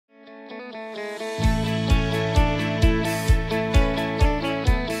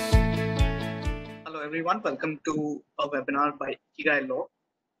everyone. Welcome to a webinar by Ikigai Law.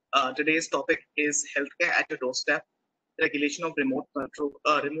 Today's topic is healthcare at your doorstep, regulation of remote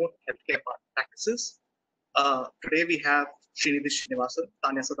healthcare practices. Today we have Sreenidhi, Srinivasan,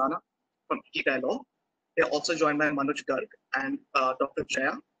 Tanya, Sadana from Ikigai Law. They are also joined by Manuj Garg and Dr.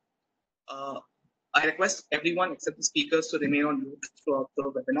 Jaiya. I request everyone except the speakers to remain on mute throughout the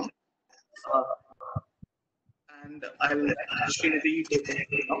webinar. And I'll Sreenidhi take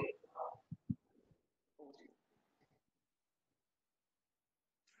it now.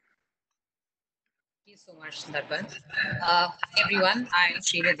 Thank you so much, Darpan. Hi everyone, I'm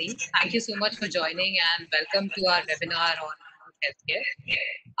Sreenidhi. Thank you so much for joining and welcome to our webinar on healthcare.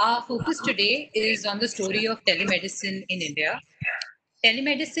 Our focus today is on the story of telemedicine in India.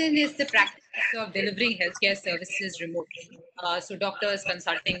 Telemedicine is the practice of delivering healthcare services remotely. So doctors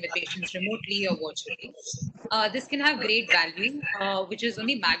consulting with patients remotely or virtually. This can have great value, which is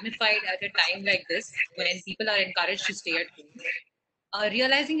only magnified at a time like this when people are encouraged to stay at home.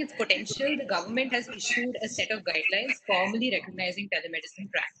 Realizing its potential, the government has issued a set of guidelines formally recognizing telemedicine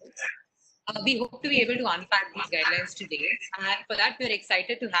practice. We hope to be able to unpack these guidelines today. And for that, we're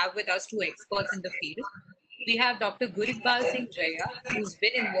excited to have with us two experts in the field. We have Dr. Guriqbal Singh Jaiya, who's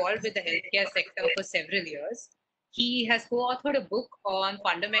been involved with the healthcare sector for several years. He has co-authored a book on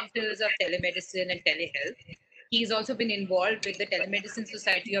fundamentals of telemedicine and telehealth. He's also been involved with the Telemedicine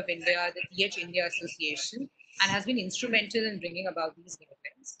Society of India, the DHIndia Association, and has been instrumental in bringing about these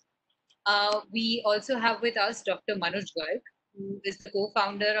guidelines. We also have with us Dr. Manuj Garg, who is the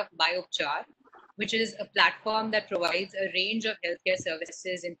co-founder of MyUpchaar, which is a platform that provides a range of healthcare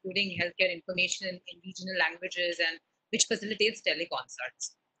services, including healthcare information in regional languages, and which facilitates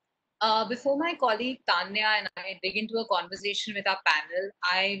teleconsults. Before my colleague Tanya and I dig into a conversation with our panel,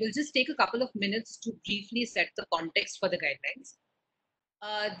 I will just take a couple of minutes to briefly set the context for the guidelines.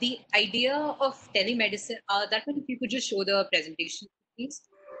 The idea of telemedicine, that one, if you could just show the presentation, please,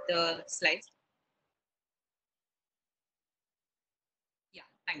 the slides. Yeah,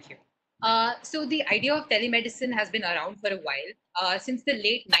 thank you. So the idea of telemedicine has been around for a while, since the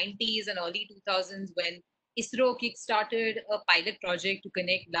late 90s and early 2000s, when ISRO kickstarted a pilot project to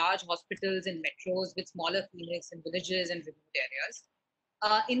connect large hospitals and metros with smaller clinics in villages and remote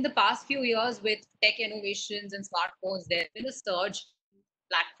areas. In the past few years, with tech innovations and smartphones, there's been a surge in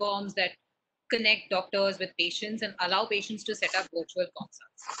platforms that connect doctors with patients and allow patients to set up virtual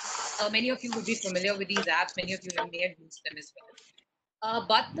consults. Many of you would be familiar with these apps. Many of you may have used them as well.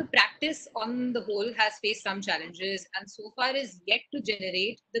 But the practice on the whole has faced some challenges and so far is yet to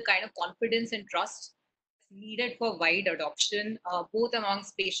generate the kind of confidence and trust needed for wide adoption, both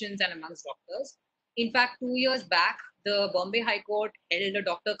amongst patients and amongst doctors. In fact, 2 years back, the Bombay High Court held a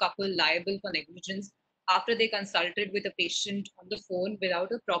doctor couple liable for negligence after they consulted with a patient on the phone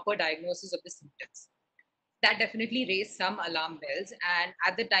without a proper diagnosis of the symptoms. That definitely raised some alarm bells. And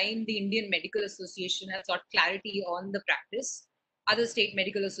at the time, the Indian Medical Association had sought clarity on the practice. Other state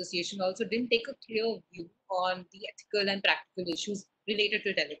medical associations also didn't take a clear view on the ethical and practical issues related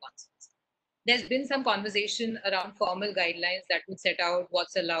to teleconsults. There's been some conversation around formal guidelines that would set out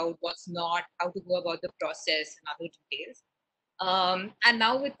what's allowed, what's not, how to go about the process and other details. And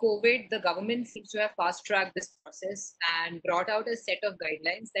now with COVID, the government seems to have fast-tracked this process and brought out a set of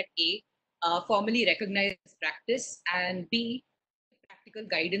guidelines that A, formally recognize practice, and B, practical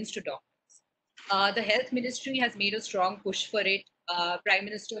guidance to doctors. The health ministry has made a strong push for it. Prime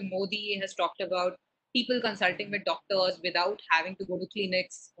Minister Modi has talked about people consulting with doctors without having to go to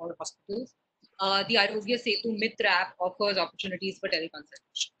clinics or hospitals. The Arogya Setu Mitra app offers opportunities for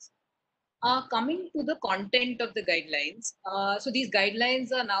teleconsultations. Coming to the content of the guidelines, so these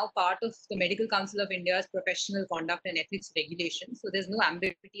guidelines are now part of the Medical Council of India's professional conduct and ethics regulations. So there's no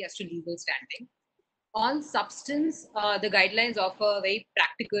ambiguity as to legal standing. On substance, the guidelines offer very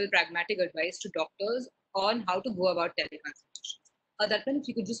practical, pragmatic advice to doctors on how to go about teleconsultations. Darpan, if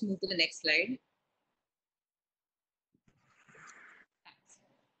you could just move to the next slide.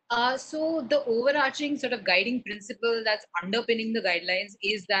 So the overarching sort of guiding principle that's underpinning the guidelines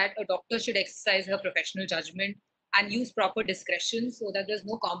is that a doctor should exercise her professional judgment and use proper discretion so that there's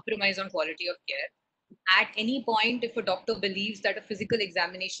no compromise on quality of care. At any point, if a doctor believes that a physical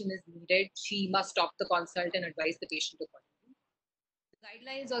examination is needed, she must stop the consult and advise the patient accordingly. The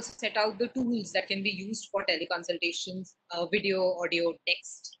guidelines also set out the tools that can be used for teleconsultations, video, audio,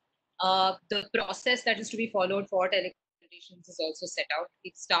 text. The process that is to be followed for teleconsultations is also set out.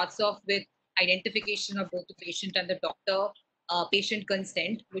 It starts off with identification of both the patient and the doctor, patient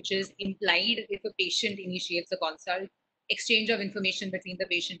consent, which is implied if a patient initiates a consult, exchange of information between the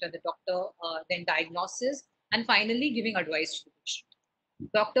patient and the doctor, then diagnosis, and finally giving advice to the patient.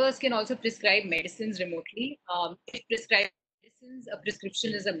 Doctors can also prescribe medicines remotely. If prescribed medicines, a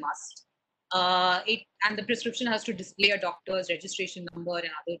prescription is a must. And the prescription has to display a doctor's registration number and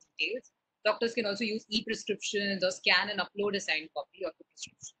other details. Doctors can also use e-prescriptions or scan and upload a signed copy of the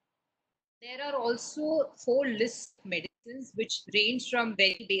prescription. There are also 4 lists of medicines which range from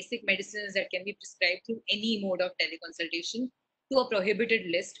very basic medicines that can be prescribed through any mode of teleconsultation to a prohibited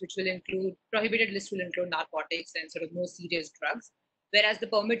list will include narcotics and sort of more serious drugs, whereas the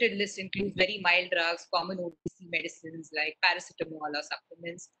permitted list includes very mild drugs, common OTC medicines like paracetamol or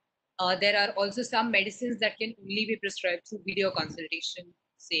supplements. There are also some medicines that can only be prescribed through video consultation,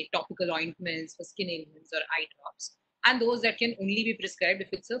 say topical ointments for skin ailments or eye drops, and those that can only be prescribed if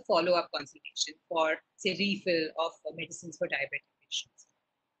it's a follow-up consultation for, say, refill of medicines for diabetic patients.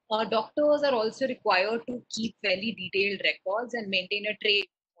 Doctors are also required to keep fairly detailed records and maintain a trail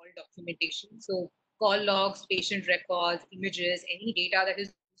of all documentation. So, call logs, patient records, images, any data that is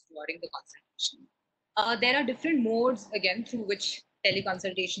used during the consultation. There are different modes, again, through which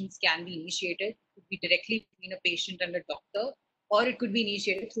teleconsultations can be initiated. It could be directly between a patient and a doctor, or it could be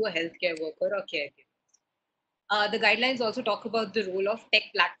initiated through a healthcare worker or caregiver. The guidelines also talk about the role of tech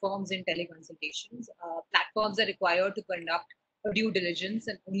platforms in teleconsultations. Platforms are required to conduct a due diligence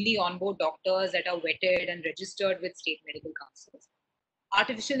and only onboard doctors that are vetted and registered with state medical councils.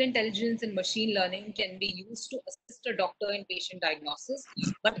 Artificial intelligence and machine learning can be used to assist a doctor in patient diagnosis,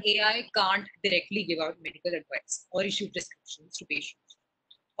 but AI can't directly give out medical advice or issue prescriptions to patients.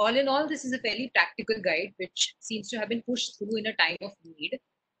 All in all, this is a fairly practical guide which seems to have been pushed through in a time of need.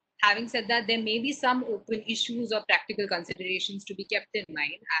 Having said that, there may be some open issues or practical considerations to be kept in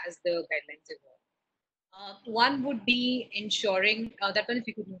mind as the guidelines evolve. One would be ensuring that one, if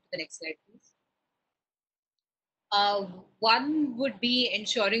you could move to the next slide, please. One would be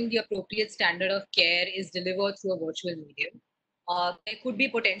ensuring the appropriate standard of care is delivered through a virtual medium. There could be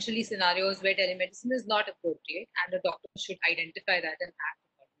potentially scenarios where telemedicine is not appropriate, and the doctor should identify that and act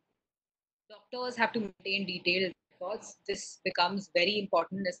accordingly. Doctors have to maintain detailed records. This becomes very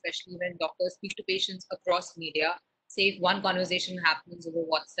important, especially when doctors speak to patients across media. Say if one conversation happens over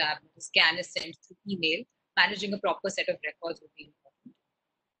WhatsApp, the scan is sent through email, managing a proper set of records would be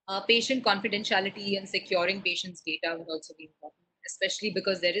important. Patient confidentiality and securing patients' data would also be important, especially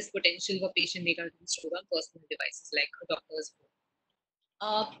because there is potential for patient data to be stored on personal devices like a doctor's phone.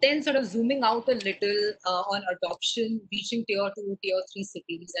 Then sort of zooming out a little on adoption, reaching tier 2, tier 3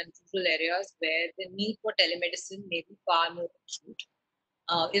 cities and rural areas where the need for telemedicine may be far more acute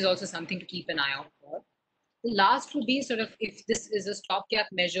is also something to keep an eye out for. The last would be sort of if this is a stopgap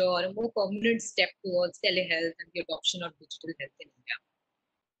measure or a more permanent step towards telehealth and the adoption of digital health in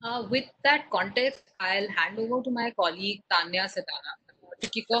India. With that context, I'll hand over to my colleague Tanya Sadana to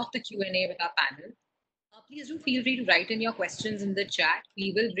kick off the Q&A with our panel. Please do feel free to write in your questions in the chat.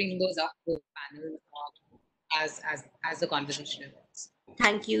 We will bring those up to the panel as the conversation evolves.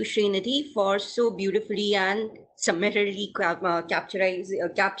 Thank you, Sreenidhi, for so beautifully and summarily capturing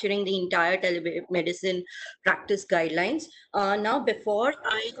the entire telemedicine practice guidelines. Now, before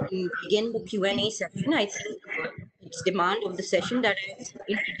I begin the Q&A session, I think it's demand of the session that I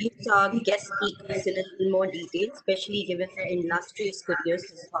introduce our guest speakers in a little more detail, especially given their illustrious careers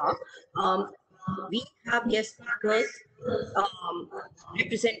so far. We have guest speakers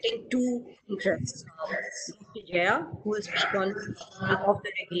representing two interests. Dr. Jaya, who will speak on behalf of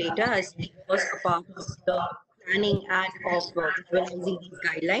the regulator as he was a part of the planning and of visualizing these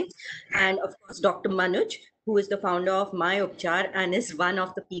guidelines. And of course, Dr. Manuj, who is the founder of MyUpchaar and is one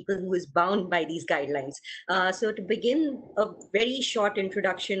of the people who is bound by these guidelines. So to begin, a very short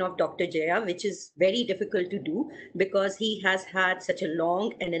introduction of Dr. Jaya, which is very difficult to do because he has had such a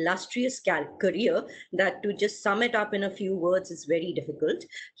long and illustrious career that to just sum it up in a few words is very difficult.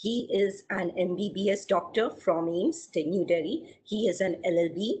 He is an MBBS doctor from AIIMS, New Delhi. He is an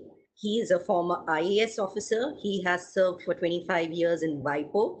LLB. He is a former IAS officer. He has served for 25 years in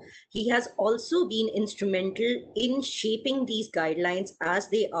WIPO. He has also been instrumental in shaping these guidelines as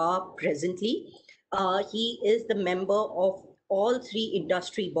they are presently. He is the member of all three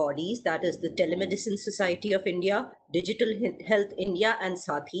industry bodies, that is the Telemedicine Society of India, Digital Health India, and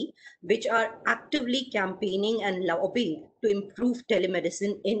SATHI, which are actively campaigning and lobbying to improve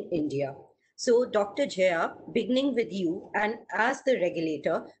telemedicine in India. So, Dr. Jaya, beginning with you, and as the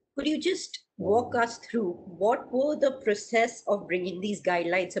regulator, could you just walk us through what were the process of bringing these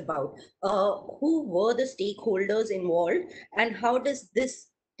guidelines about? Who were the stakeholders involved, and how does this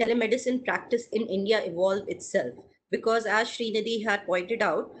telemedicine practice in India evolve itself? Because as Sreenidhi had pointed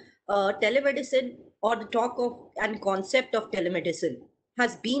out, telemedicine or the talk of and concept of telemedicine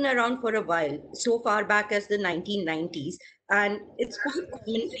has been around for a while, so far back as the 1990s, and it's quite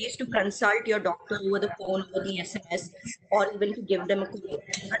commonplace to consult your doctor over the phone, over the SMS, or even to give them a call.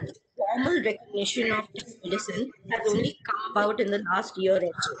 But the formal recognition of telemedicine has only come about in the last year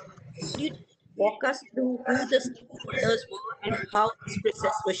or so. Could you walk us through who the stakeholders were and how this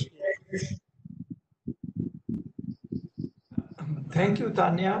process was shaped? Thank you,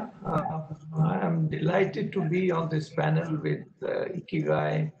 Tanya. I am delighted to be on this panel with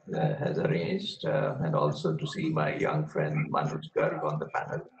Ikigai has arranged, and also to see my young friend Manuj Garg on the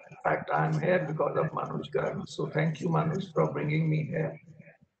panel. In fact, I am here because of Manuj Garg. So thank you, Manuj, for bringing me here.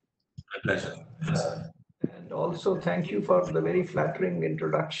 My pleasure. And also thank you for the very flattering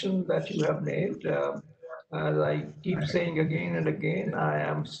introduction that you have made. As I keep saying again and again, I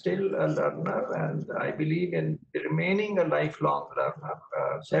am still a learner, and I believe in remaining a lifelong learner,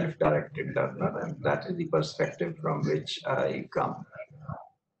 self-directed learner, and that is the perspective from which I come.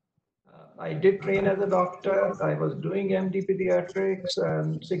 I did train as a doctor. I was doing MD pediatrics,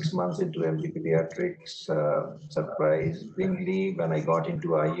 and 6 months into MD pediatrics, surprisingly, when I got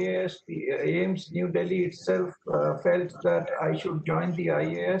into IAS, the AIMS New Delhi itself felt that I should join the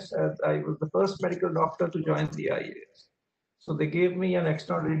IAS, as I was the first medical doctor to join the IAS. So they gave me an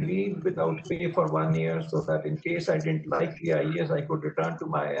extraordinary leave without pay for 1 year, so that in case I didn't like the IAS, I could return to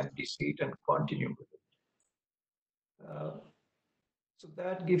my MD seat and continue with it. So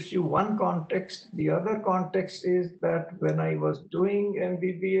that gives you one context. The other context is that when I was doing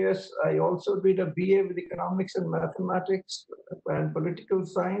MBBS, I also did a BA with economics and mathematics and political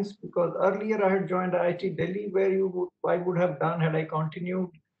science, because earlier I had joined IIT Delhi, where I would have done had I continued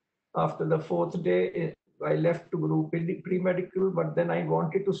after the 4th day. I left to do pre-medical, but then I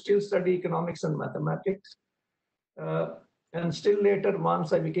wanted to still study economics and mathematics. And still later,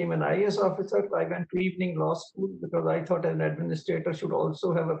 once I became an IAS officer, I went to evening law school because I thought an administrator should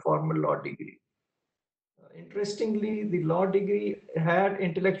also have a formal law degree. Interestingly, the law degree had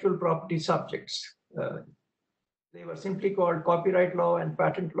intellectual property subjects. They were simply called copyright law and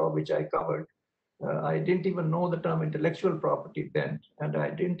patent law, which I covered. I didn't even know the term intellectual property then, and I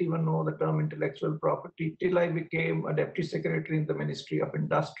didn't even know the term intellectual property till I became a deputy secretary in the Ministry of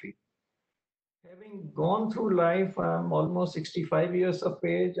Industry. Having gone through life, I'm almost 65 years of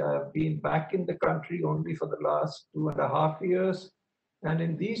age. I've been back in the country only for the last 2.5 years. And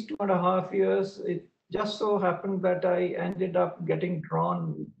in these 2.5 years, it just so happened that I ended up getting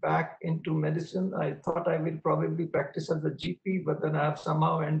drawn back into medicine. I thought I will probably practice as a GP, but then I have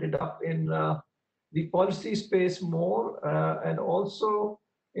somehow ended up in the policy space more, and also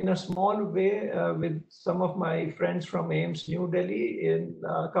in a small way with some of my friends from AIMS New Delhi in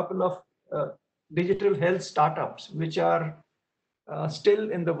a couple of digital health startups, which are still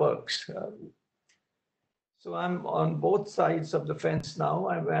in the works. So I'm on both sides of the fence now.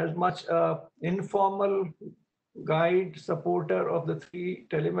 I'm as much an informal guide, supporter of the 3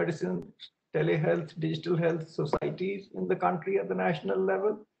 telemedicine, telehealth, digital health societies in the country at the national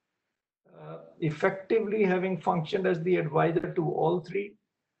level, effectively having functioned as the advisor to all 3.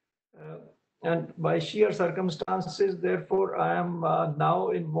 And by sheer circumstances, therefore, I am now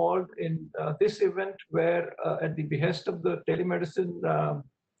involved in this event where, at the behest of the Telemedicine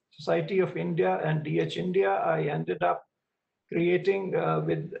Society of India and DHIndia, I ended up creating,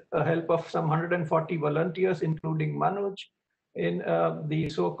 with the help of some 140 volunteers, including Manuj, in the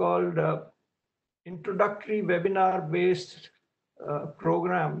so-called introductory webinar-based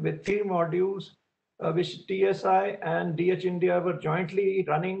program with 3 modules, which TSI and DHIndia were jointly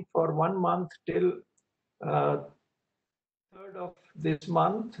running for 1 month till 3rd of this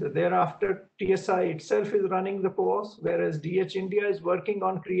month. Thereafter, TSI itself is running the course, whereas DHIndia is working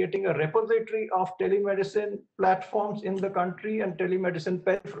on creating a repository of telemedicine platforms in the country and telemedicine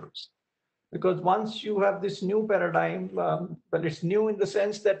peripherals. Because once you have this new paradigm, well, it's new in the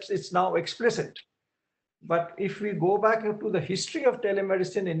sense that it's now explicit. But if we go back to the history of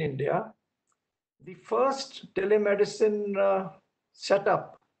telemedicine in India, the first telemedicine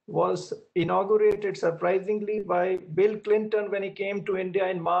setup was inaugurated surprisingly by Bill Clinton when he came to India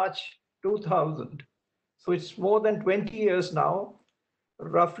in March 2000. So it's more than 20 years now.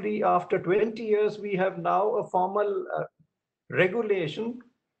 Roughly after 20 years, we have now a formal regulation,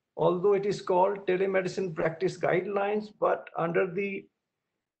 although it is called Telemedicine Practice Guidelines, but under the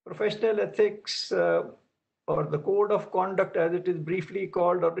professional ethics or the code of conduct, as it is briefly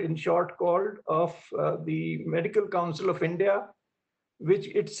called, or in short called, of the Medical Council of India, which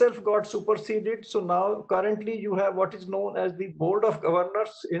itself got superseded. So now currently you have what is known as the Board of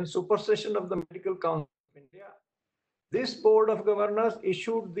Governors in supersession of the Medical Council of India. This Board of Governors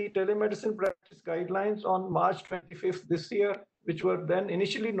issued the Telemedicine Practice Guidelines on March 25th this year. which were then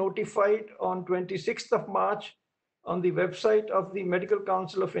initially notified on 26th of March on the website of the Medical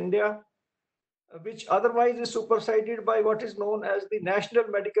Council of India, which otherwise is superseded by what is known as the National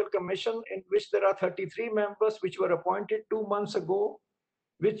Medical Commission, in which there are 33 members which were appointed 2 months ago,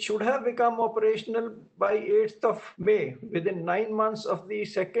 which should have become operational by 8th of May, within 9 months of the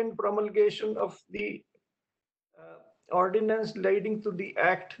second promulgation of the ordinance leading to the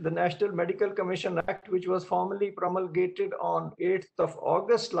Act, the National Medical Commission Act, which was formally promulgated on 8th of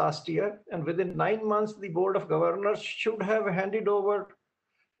August last year. And within 9 months, the Board of Governors should have handed over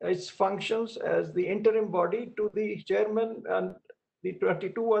its functions as the interim body to the chairman and the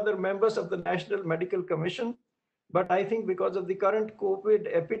 22 other members of the National Medical Commission. But I think because of the current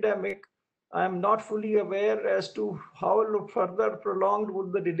COVID epidemic, I am not fully aware as to how further prolonged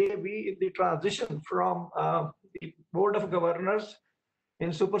would the delay be in the transition from the Board of Governors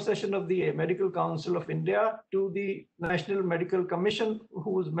in supersession of the Medical Council of India to the National Medical Commission,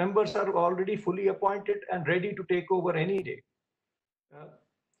 whose members are already fully appointed and ready to take over any day.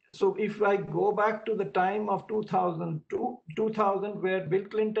 So if I go back to the time of 2000, where Bill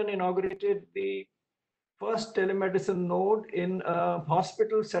Clinton inaugurated the first telemedicine node in a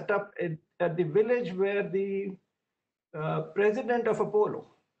hospital set up at the village where the president of Apollo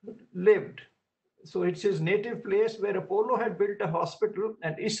lived. So it's his native place where Apollo had built a hospital,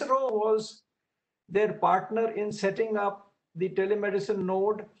 and ISRO was their partner in setting up the telemedicine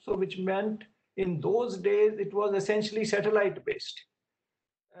node. So which meant in those days, it was essentially satellite based.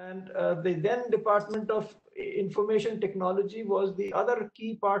 And the then Department of Information Technology was the other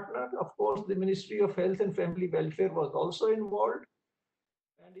key partner. Of course, the Ministry of Health and Family Welfare was also involved.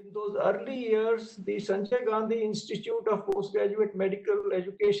 And in those early years, the Sanjay Gandhi Institute of Postgraduate Medical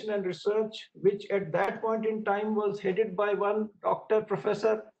Education and Research, which at that point in time was headed by one Dr.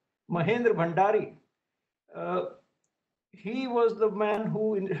 Professor Mahendra Bhandari, he was the man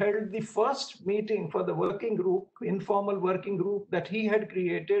who held the first meeting for the working group, informal working group that he had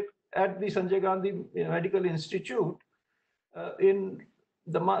created at the Sanjay Gandhi Medical Institute in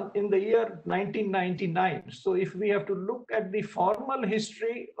the year 1999. So if we have to look at the formal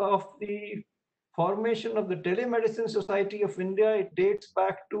history of the formation of the Telemedicine Society of India, it dates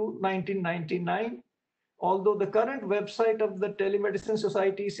back to 1999. Although the current website of the Telemedicine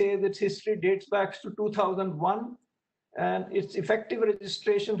Society says its history dates back to 2001, and its effective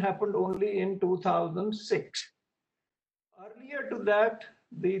registration happened only in 2006. Earlier to that,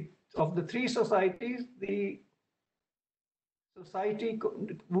 of the three societies, the society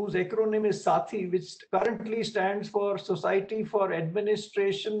whose acronym is SATHI, which currently stands for Society for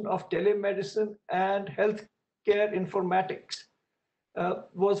Administration of Telemedicine and Healthcare Informatics,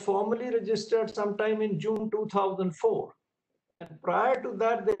 was formally registered sometime in June 2004. And prior to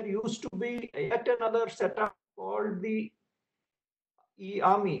that, there used to be yet another setup called the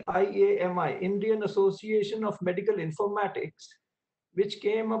IAMI, Indian Association of Medical Informatics, which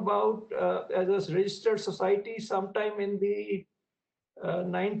came about as a registered society sometime in the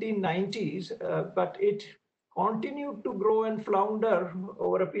 1990s, but it continued to grow and flounder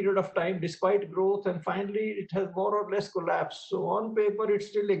over a period of time despite growth, and finally it has more or less collapsed. So on paper it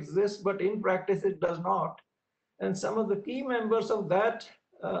still exists, but in practice it does not. And some of the key members of that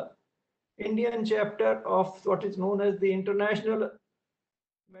Indian chapter of what is known as the International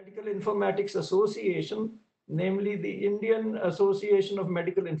Medical Informatics Association, namely the Indian Association of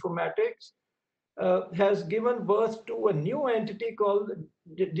Medical Informatics, has given birth to a new entity called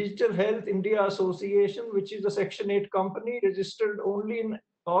DHIndia Association, which is a Section 8 company registered only in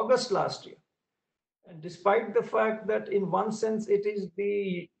August last year. And despite the fact that in one sense it is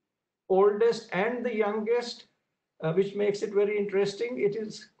the oldest and the youngest, which makes it very interesting, it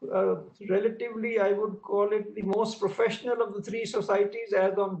is relatively, I would call it, the most professional of the three societies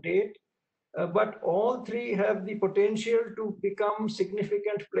as on date. But all three have the potential to become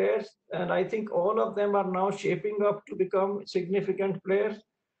significant players, and I think all of them are now shaping up to become significant players.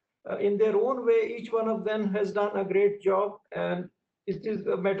 In their own way, each one of them has done a great job, and it is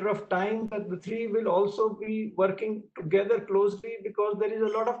a matter of time that the three will also be working together closely, because there is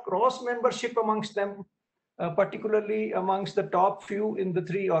a lot of cross membership amongst them, particularly amongst the top few in the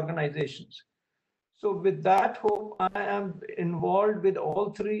three organizations. So with that hope, I am involved with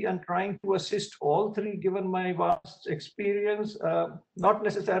all three and trying to assist all three, given my vast experience, not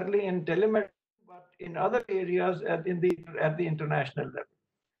necessarily in telemedicine, but in other areas at the international level.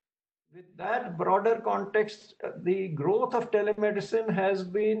 With that broader context, the growth of telemedicine has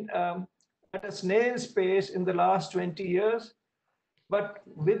been at a snail's pace in the last 20 years. But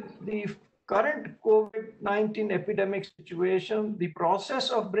with the current COVID-19 epidemic situation, the process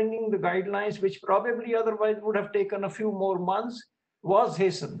of bringing the guidelines, which probably otherwise would have taken a few more months, was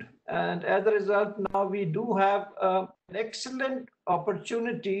hastened. And as a result, now we do have an excellent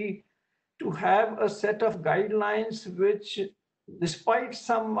opportunity to have a set of guidelines which, despite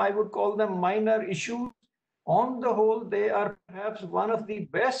some, I would call them minor issues, on the whole, they are perhaps one of the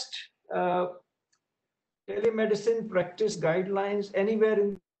best telemedicine practice guidelines anywhere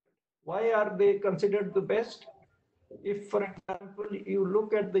in. Why are they considered the best? If, for example, you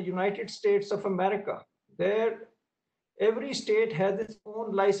look at the United States of America, there every state has its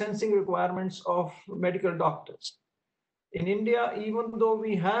own licensing requirements of medical doctors. In India, even though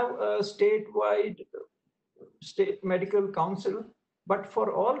we have a statewide state medical council, but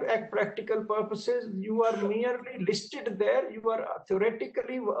for all practical purposes, you are merely listed there. You are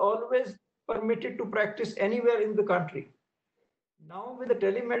theoretically always permitted to practice anywhere in the country. Now, with the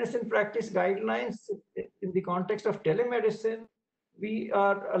telemedicine practice guidelines, in the context of telemedicine, we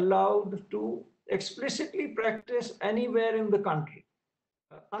are allowed to explicitly practice anywhere in the country.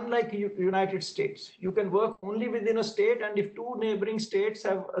 Unlike United States, you can work only within a state, and if two neighboring states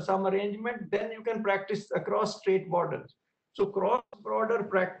have some arrangement, then you can practice across state borders. So cross-border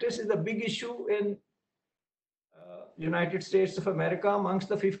practice is a big issue in United States of America. Amongst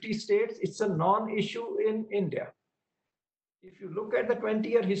the 50 states, it's a non-issue in India. If you look at the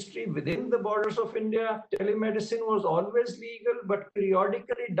 20-year history within the borders of India, telemedicine was always legal, but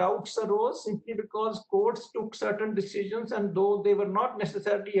periodically doubts arose simply because courts took certain decisions, and though they were not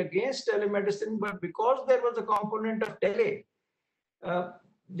necessarily against telemedicine, but because there was a component of tele,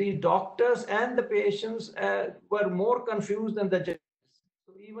 the doctors and the patients were more confused than the judges.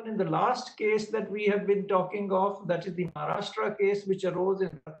 So even in the last case that we have been talking of, that is the Maharashtra case, which arose in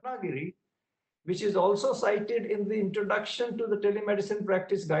Ratnagiri, which is also cited in the introduction to the telemedicine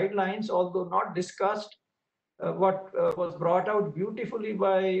practice guidelines, although not discussed. What was brought out beautifully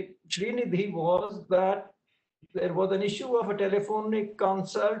by Sreenidhi was that there was an issue of a telephonic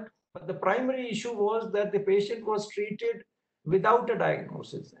consult, but the primary issue was that the patient was treated without a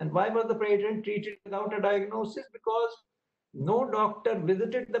diagnosis. And why was the patient treated without a diagnosis? Because no doctor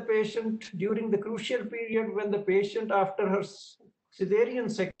visited the patient during the crucial period when the patient, after her cesarean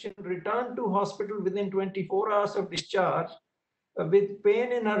section, returned to hospital within 24 hours of discharge with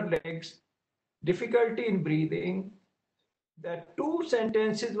pain in her legs, difficulty in breathing. That two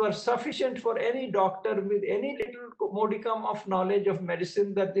sentences were sufficient for any doctor with any little modicum of knowledge of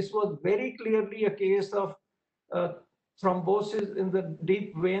medicine that this was very clearly a case of thrombosis in the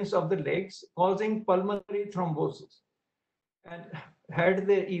deep veins of the legs causing pulmonary thrombosis. And had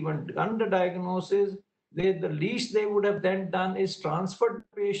they even done the diagnosis, the least they would have then done is transferred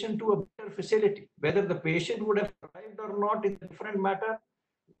the patient to a better facility. Whether the patient would have survived or not is a different matter.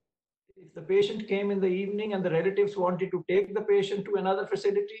 If the patient came in the evening and the relatives wanted to take the patient to another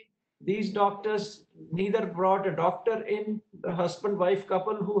facility, these doctors neither brought a doctor in, the husband-wife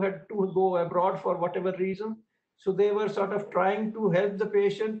couple who had to go abroad for whatever reason. So they were sort of trying to help the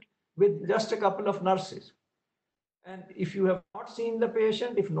patient with just a couple of nurses. And if you have not seen the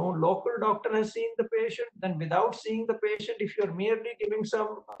patient, if no local doctor has seen the patient, then without seeing the patient, if you are merely giving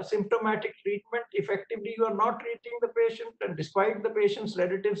some symptomatic treatment, effectively you are not treating the patient. And despite the patient's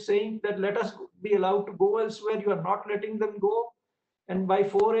relatives saying that let us be allowed to go elsewhere, you are not letting them go. And by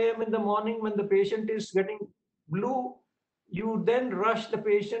 4 a.m. in the morning, when the patient is getting blue, you then rush the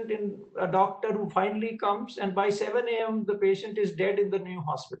patient in a doctor who finally comes. And by 7 a.m., the patient is dead in the new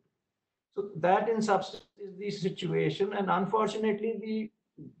hospital. So that in substance is the situation. And unfortunately, the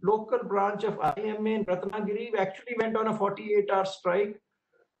local branch of IMA in Ratnagiri actually went on a 48-hour strike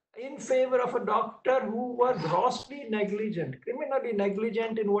in favor of a doctor who was grossly negligent, criminally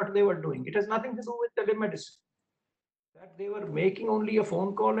negligent in what they were doing. It has nothing to do with telemedicine. That they were making only a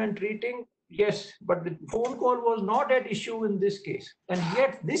phone call and treating, yes, but the phone call was not at issue in this case. And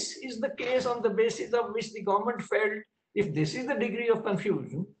yet this is the case on the basis of which the government felt, if this is the degree of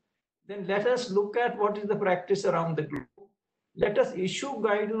confusion, then let us look at what is the practice around the globe. Let us issue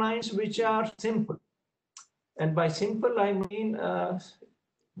guidelines which are simple. And by simple, I mean,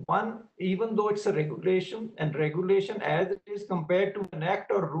 one, even though it's a regulation, and regulation as it is compared to an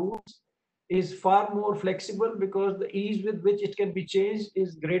act or rules is far more flexible because the ease with which it can be changed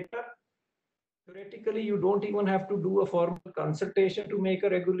is greater. Theoretically, you don't even have to do a formal consultation to make a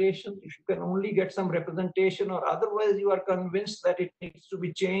regulation. If you can only get some representation or otherwise you are convinced that it needs to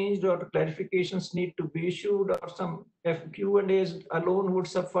be changed or clarifications need to be issued or some Q&As alone would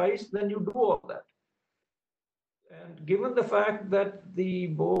suffice, then you do all that. And given the fact that the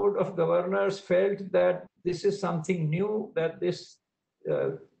Board of Governors felt that this is something new, that this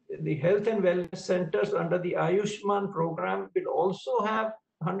the health and wellness centers under the Ayushman program will also have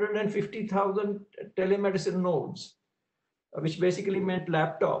 150,000 telemedicine nodes, which basically meant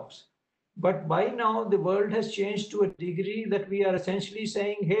laptops. But by now, the world has changed to a degree that we are essentially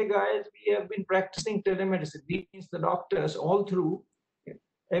saying, hey guys, we have been practicing telemedicine. We means the doctors all through,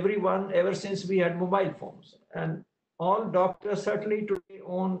 everyone, ever since we had mobile phones. And all doctors certainly today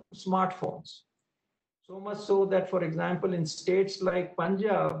own smartphones. So much so that, for example, in states like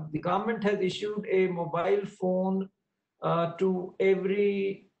Punjab, the government has issued a mobile phone to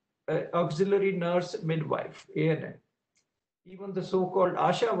every auxiliary nurse midwife, ANM. Even the so-called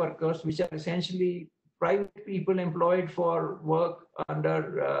ASHA workers, which are essentially private people employed for work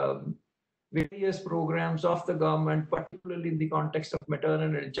under various programs of the government, particularly in the context of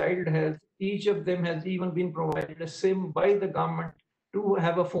maternal and child health, each of them has even been provided a SIM by the government to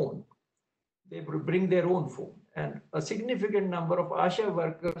have a phone. They bring their own phone. And a significant number of ASHA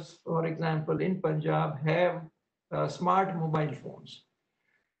workers, for example, in Punjab have smart mobile phones.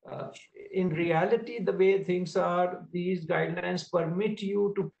 In reality, the way things are, these guidelines permit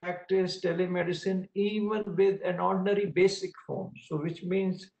you to practice telemedicine even with an ordinary basic phone. So which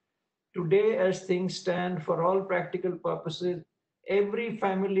means today, as things stand, for all practical purposes, every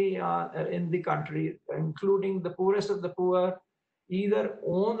family in the country, including the poorest of the poor, either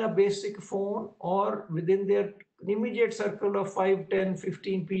own a basic phone or within their immediate circle of 5, 10,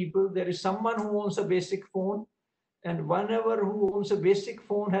 15 people, there is someone who owns a basic phone. And whenever who owns a basic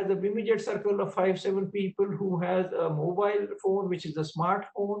phone has an immediate circle of 5, 7 people who has a mobile phone, which is a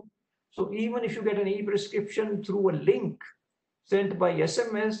smartphone. So even if you get an e-prescription through a link sent by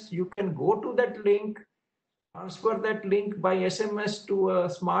SMS, you can go to that link, transfer that link by SMS to a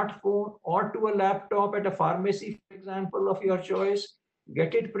smartphone or to a laptop at a pharmacy, for example, of your choice,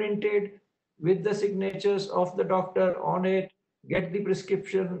 get it printed with the signatures of the doctor on it, get the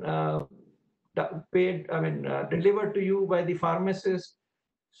prescription delivered to you by the pharmacist.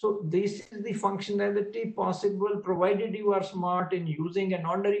 So this is the functionality possible provided you are smart in using an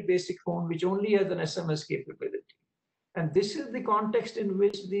ordinary basic phone which only has an SMS capability. And this is the context in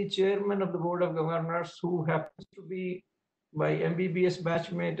which the chairman of the Board of Governors, who happens to be my MBBS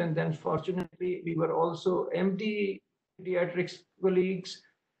batchmate, and then fortunately we were also MD pediatrics colleagues,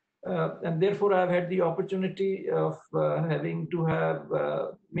 and therefore I've had the opportunity of having to have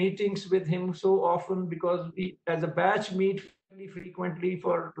meetings with him so often, because we as a batch meet fairly frequently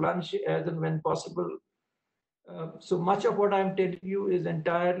for lunch as and when possible. So much of what I'm telling you is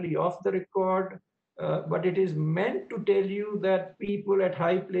entirely off the record, but it is meant to tell you that people at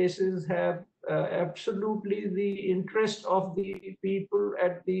high places have absolutely the interest of the people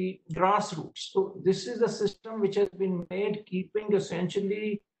at the grassroots. So this is a system which has been made keeping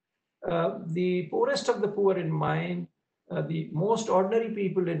essentially the poorest of the poor in mind, the most ordinary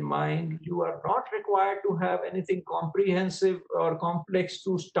people in mind. You are not required to have anything comprehensive or complex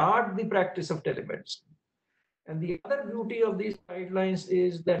to start the practice of telemedicine. And the other beauty of these guidelines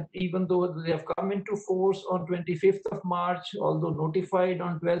is that even though they have come into force on 25th of March, although notified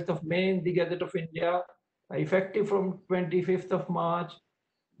on 12th of May in the Gazette of India, effective from 25th of March,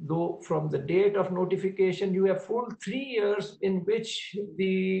 though from the date of notification, you have full 3 years in which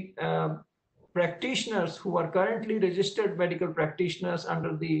the practitioners who are currently registered medical practitioners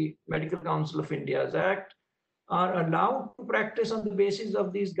under the Medical Council of India's Act are allowed to practice on the basis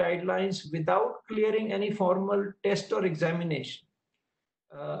of these guidelines without clearing any formal test or examination.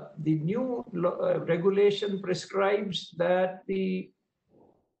 The new regulation prescribes that the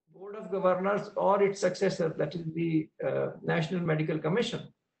Board of Governors or its successor, that is the National Medical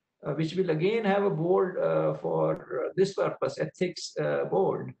Commission, which will again have a board for this purpose, ethics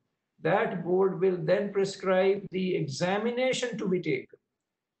board. That board will then prescribe the examination to be taken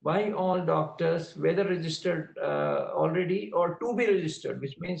by all doctors, whether registered already or to be registered,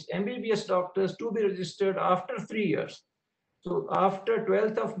 which means MBBS doctors to be registered after 3 years. So after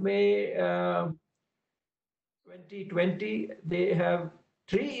 12th of May 2020, they have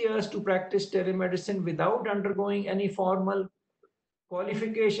 3 years to practice telemedicine without undergoing any formal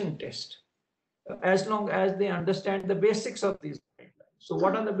qualification test, as long as they understand the basics of these guidelines. So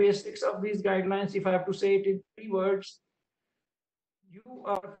what are the basics of these guidelines? If I have to say it in 3 words, you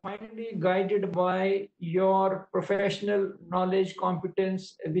are finally guided by your professional knowledge,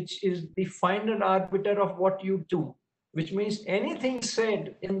 competence, which is the final arbiter of what you do, which means anything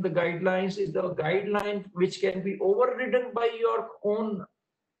said in the guidelines is the guideline which can be overridden by your own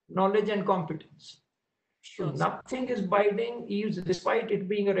knowledge and competence. So nothing is binding, despite it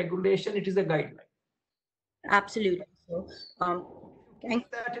being a regulation, it is a guideline. Absolutely. So, keep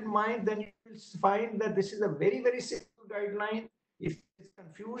that in mind, then you will find that this is a very, very simple guideline. If it's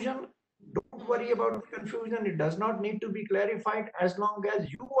confusion, don't worry about the confusion. It does not need to be clarified as long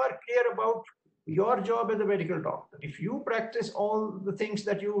as you are clear about your job as a medical doctor. If you practice all the things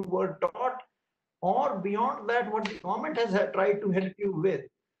that you were taught, or beyond that, what the government has tried to help you with.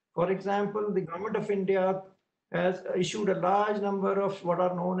 For example, the government of India has issued a large number of what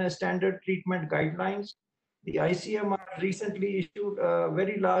are known as standard treatment guidelines. The ICMR recently issued a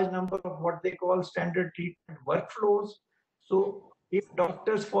very large number of what they call standard treatment workflows. So if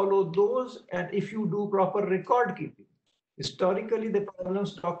doctors follow those, and if you do proper record keeping, historically the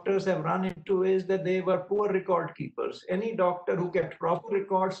problems doctors have run into is that they were poor record keepers. Any doctor who kept proper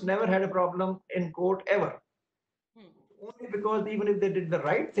records never had a problem in court ever. Only because even if they did the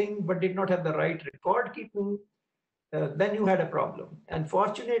right thing but did not have the right record keeping, then you had a problem. And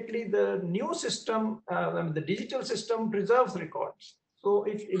fortunately, the new system, the digital system preserves records. So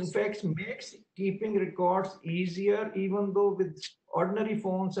it in fact makes keeping records easier, even though with ordinary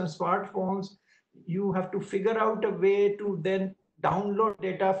phones and smartphones, you have to figure out a way to then download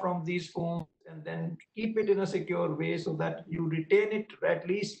data from these phones and then keep it in a secure way so that you retain it at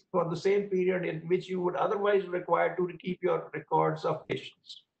least for the same period in which you would otherwise require to keep your records of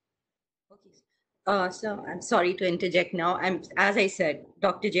patients. So I'm sorry to interject now. As I said,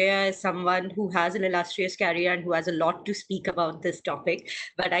 Dr. Jaiya is someone who has an illustrious career and who has a lot to speak about this topic.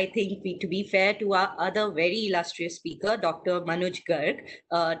 But I think to be fair to our other very illustrious speaker, Dr. Manuj Garg.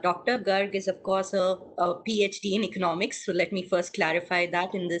 Dr. Garg is, of course, a PhD in economics. So let me first clarify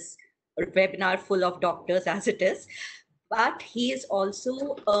that in this webinar full of doctors as it is. But he is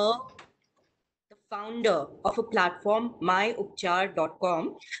also the founder of a platform,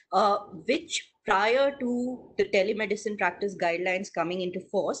 MyUpchaar.com, which prior to the telemedicine practice guidelines coming into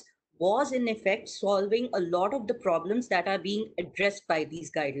force was in effect solving a lot of the problems that are being addressed by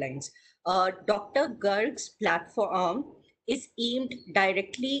these guidelines. Dr. Garg's platform is aimed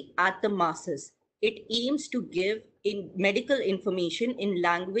directly at the masses. It aims to give in medical information in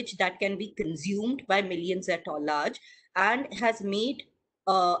language that can be consumed by millions at large, and has made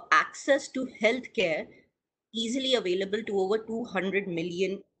access to healthcare easily available to over 200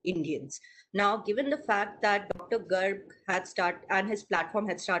 million Indians. Now, given the fact that Dr. Garg had started and his platform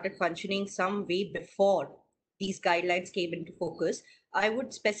had started functioning some way before these guidelines came into focus, I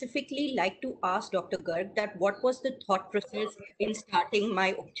would specifically like to ask Dr. Garg that what was the thought process in starting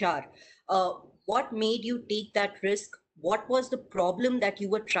MyUpchaar? What made you take that risk? What was the problem that you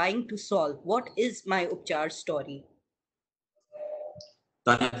were trying to solve? What is MyUpchaar's story?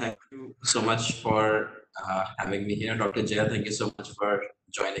 Tanya, thank you so much for having me here. Dr. Jaiya, thank you so much for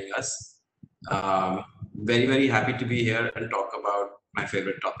joining us. Very, very happy to be here and talk about my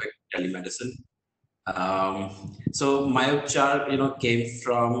favorite topic, telemedicine. So MyUpchaar, came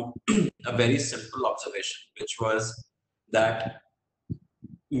from a very simple observation, which was that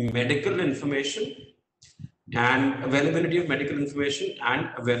medical information and availability of medical information and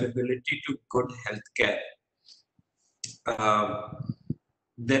availability to good healthcare.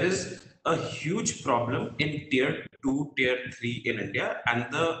 There is a huge problem in tier 2, tier 3 in India, and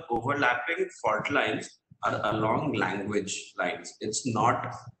the overlapping fault lines are along language lines. It's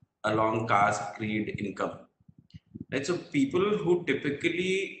not along caste, creed, income. Right? So people who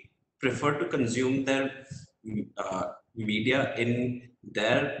typically prefer to consume their media in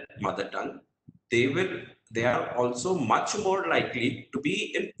their mother tongue, they are also much more likely to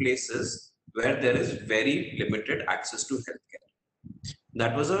be in places where there is very limited access to healthcare.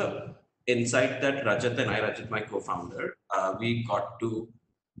 That was a insight that Rajat, my co-founder, we got to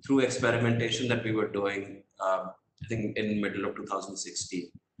through experimentation that we were doing, I think in middle of 2016.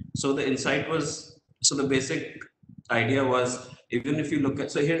 So the insight was, so the basic idea was, even if you look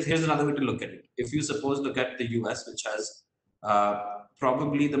at, so here's another way to look at it. If you suppose look at the US, which has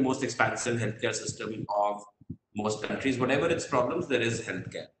probably the most expansive healthcare system of most countries, whatever its problems, there is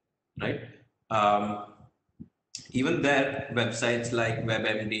healthcare, right? Even there, websites like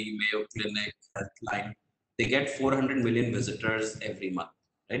WebMD, Mayo Clinic, Healthline, they get 400 million visitors every month,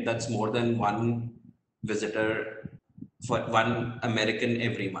 right? That's more than one visitor for one American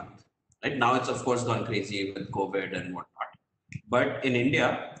every month, right? Now it's of course gone crazy with COVID and whatnot. But in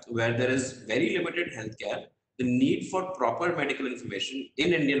India, where there is very limited healthcare, the need for proper medical information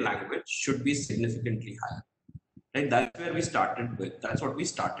in Indian language should be significantly higher. Right? That's where we started with. That's what we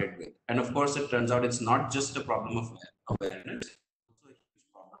started with. And of course, it turns out it's not just a problem of awareness, it's also a huge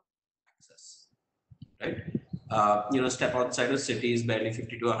problem of access. Right? Step outside of cities, barely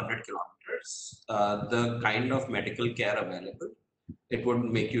 50 to 100 kilometers. The kind of medical care available, it would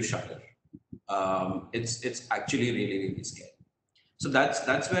make you shudder. It's actually really, really scary. So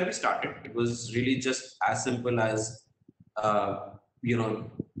that's where we started. It was really just as simple as you know,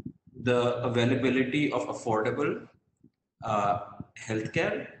 the availability of affordable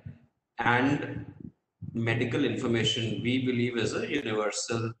healthcare and medical information, we believe, is a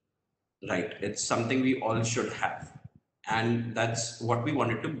universal right. It's something we all should have. And that's what we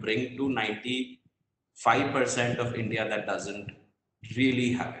wanted to bring to 95% of India that doesn't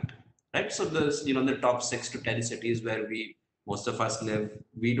really have it. Right. So there's, the top 6 to 10 cities where most of us live,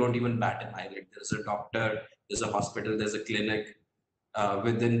 we don't even bat an eyelid. There's a doctor, there's a hospital, there's a clinic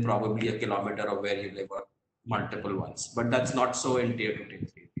within probably a kilometer of where you live, or multiple ones. But that's not so in tier 2, tier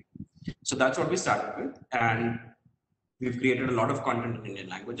 3. So that's what we started with. And we've created a lot of content in Indian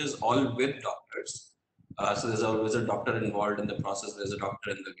languages, all with doctors. So there's always a doctor involved in the process. There's a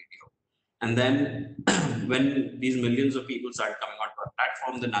doctor in the video. And then when these millions of people started coming onto our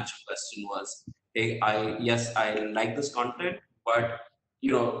platform, the natural question was, hey, I like this content, but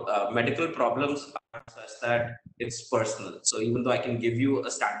medical problems are such that it's personal. So even though I can give you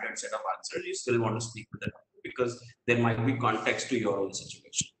a standard set of answers, you still want to speak with the doctor because there might be context to your own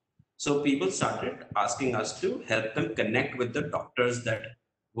situation. So people started asking us to help them connect with the doctors that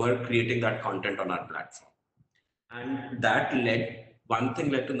were creating that content on our platform. And that one thing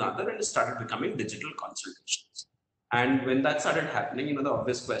led to another, and it started becoming digital consultations. And when that started happening, the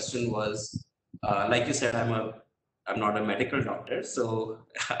obvious question was, like you said, I'm not a medical doctor, so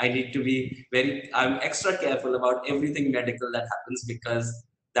I need to be I'm extra careful about everything medical that happens, because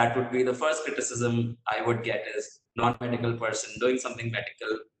that would be the first criticism I would get is non-medical person doing something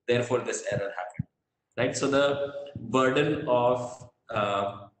medical, therefore this error happened, right? So the burden of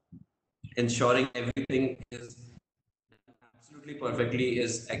ensuring everything is absolutely perfectly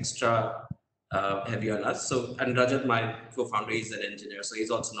is extra heavy on us. So, and Rajat, my co-founder, is an engineer, so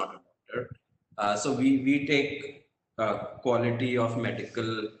he's also not a doctor. So we take quality of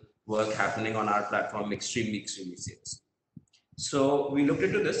medical work happening on our platform extremely seriously. So we looked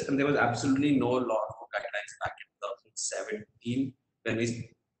into this, and there was absolutely no law or guidelines back in 2017 when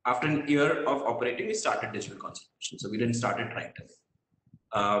after an year of operating, we started digital consultation. So we didn't start it right away.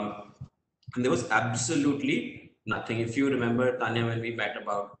 And there was absolutely nothing. If you remember, Tanya, when we met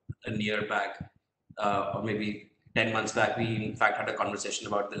about a year back, or maybe 10 months back, we in fact had a conversation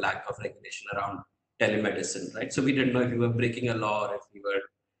about the lack of regulation around telemedicine, right? So we didn't know if we were breaking a law or if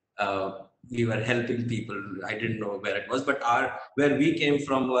we were helping people. I didn't know where it was, but where we came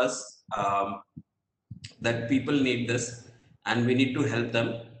from was that people need this, and we need to help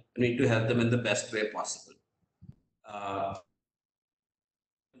them. We need to help them in the best way possible.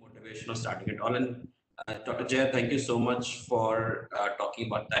 Motivation of starting it all. And Dr. Jaiya, thank you so much for talking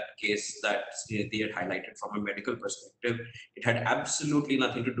about that case that Sreenidhi had highlighted from a medical perspective. It had absolutely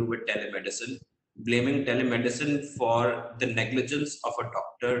nothing to do with telemedicine. Blaming telemedicine for the negligence of a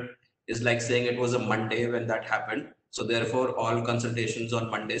doctor is like saying it was a Monday when that happened, so therefore all consultations on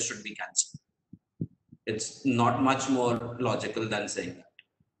Mondays should be cancelled. It's not much more logical than saying that.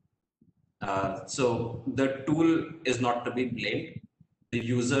 So the tool is not to be blamed. The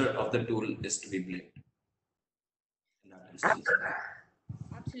user of the tool is to be blamed.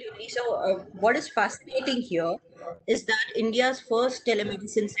 Absolutely. So, what is fascinating here is that India's first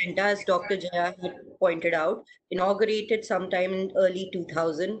telemedicine center, as Dr. Jaya had pointed out, inaugurated sometime in early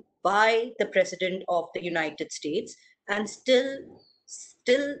 2000 by the President of the United States, and still,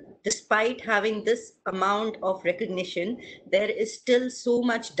 despite having this amount of recognition, there is still so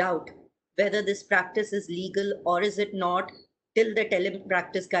much doubt whether this practice is legal or is it not, till the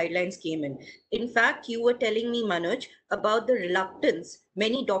telepractice guidelines came in. In fact, you were telling me, Manuj, about the reluctance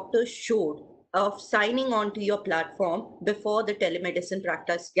many doctors showed of signing on to your platform before the telemedicine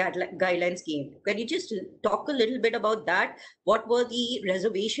practice guidelines came. Can you just talk a little bit about that? What were the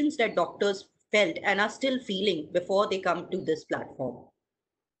reservations that doctors felt and are still feeling before they come to this platform?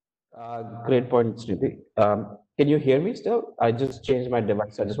 Great point, Srinivasan. Can you hear me still? I just changed my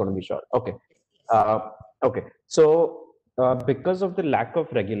device. I just want to be sure. Okay. Okay. So because of the lack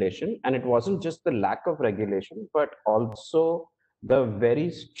of regulation, and it wasn't just the lack of regulation, but also the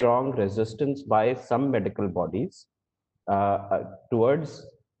very strong resistance by some medical bodies towards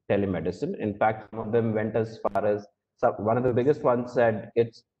telemedicine. In fact, some of them went as far as one of the biggest ones said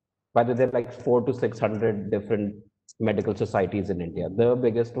it's, by the way, there are like 400 to 600 different medical societies in India. The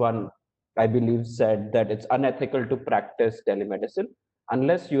biggest one, I believe, said that it's unethical to practice telemedicine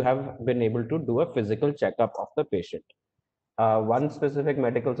unless you have been able to do a physical checkup of the patient. One specific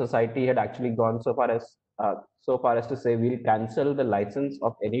medical society had actually gone so far as to say we'll cancel the license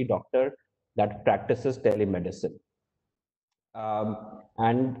of any doctor that practices telemedicine.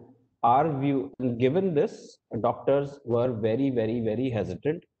 And our view, given this, doctors were very, very, very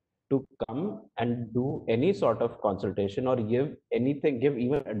hesitant to come and do any sort of consultation or give anything, give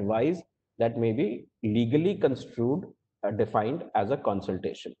even advice that may be legally construed, defined as a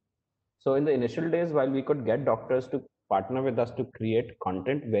consultation. So in the initial days, while we could get doctors to partner with us to create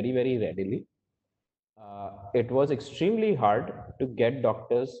content very, very readily, it was extremely hard to get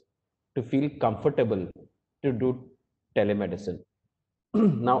doctors to feel comfortable to do telemedicine.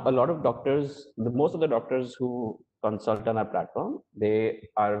 Now, a lot of doctors, most of the doctors who consult on our platform, they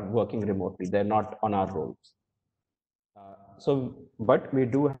are working remotely. They're not on our rolls. But we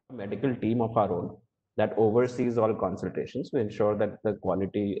do have a medical team of our own that oversees all consultations to ensure that the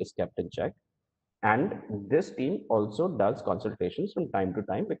quality is kept in check. And this team also does consultations from time to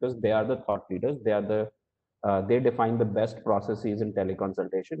time because they are the thought leaders. They define the best processes in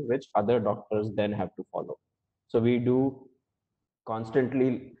teleconsultation, which other doctors then have to follow. So we do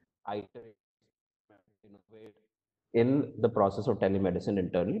constantly iterate, innovate in the process of telemedicine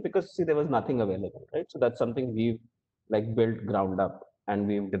internally because see there was nothing available, right? So that's something we've like built ground up and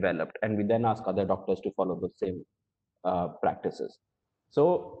we've developed, and we then ask other doctors to follow the same practices.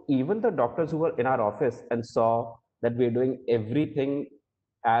 So even the doctors who were in our office and saw that we're doing everything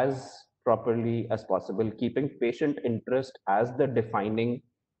as properly as possible, keeping patient interest as the defining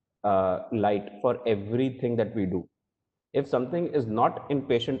light for everything that we do. If something is not in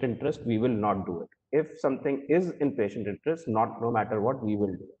patient interest, we will not do it. If something is in patient interest, not no matter what, we will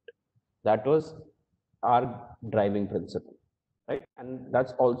do it. That was our driving principle, right? And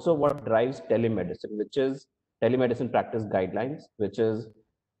that's also what drives telemedicine, which is telemedicine practice guidelines, which is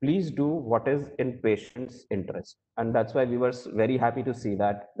please do what is in patient's interest. And that's why we were very happy to see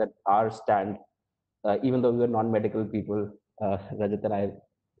that our stand, even though we were non-medical people, Rajat and I,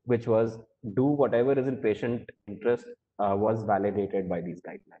 which was do whatever is in patient interest, was validated by these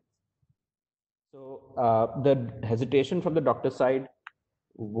guidelines. So the hesitation from the doctor side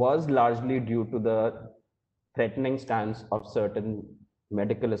was largely due to the threatening stance of certain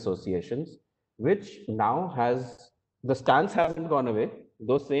medical associations, which now the stance hasn't gone away.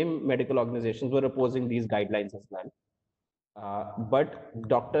 Those same medical organizations were opposing these guidelines as well. But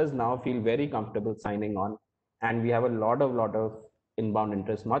doctors now feel very comfortable signing on, and we have a lot of inbound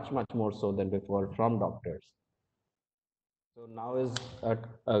interest, much more so than before from doctors. So now is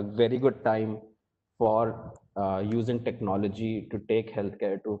a very good time for using technology to take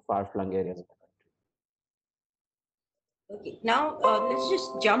healthcare to far-flung areas of the country. Okay, now let's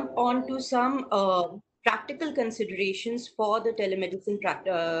just jump on to some practical considerations for the telemedicine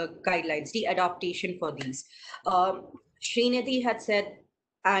guidelines, the adaptation for these. Sreenidhi had said,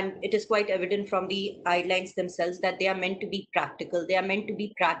 and it is quite evident from the guidelines themselves, that they are meant to be practical, they are meant to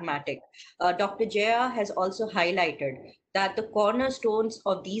be pragmatic. Dr. Jaiya has also highlighted that the cornerstones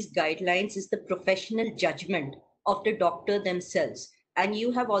of these guidelines is the professional judgment of the doctor themselves. And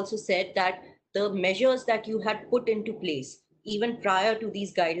you have also said that the measures that you had put into place even prior to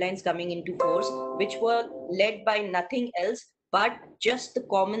these guidelines coming into force, which were led by nothing else but just the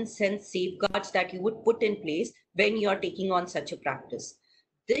common sense safeguards that you would put in place when you're taking on such a practice.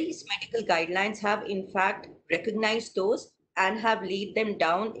 These medical guidelines have in fact recognized those and have laid them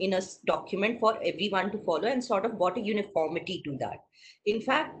down in a document for everyone to follow and sort of brought a uniformity to that. In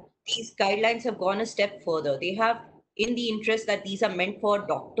fact, these guidelines have gone a step further. They have, in the interest that these are meant for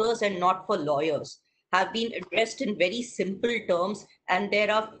doctors and not for lawyers, have been addressed in very simple terms, and there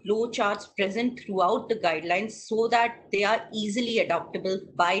are flow charts present throughout the guidelines so that they are easily adoptable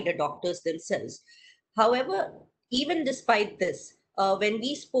by the doctors themselves. However, even despite this, when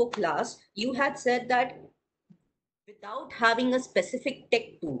we spoke last, you had said that without having a specific tech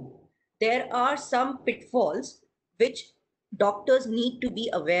tool, there are some pitfalls which doctors need to be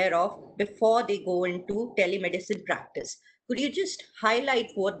aware of before they go into telemedicine practice. Could you just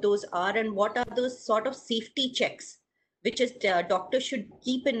highlight what those are and what are those sort of safety checks which a doctor should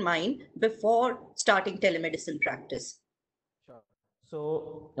keep in mind before starting telemedicine practice? Sure.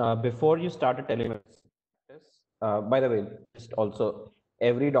 So before you start a telemedicine practice, by the way, just also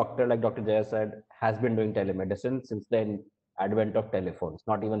every doctor, like Dr. Jaiya said, has been doing telemedicine since the advent of telephones,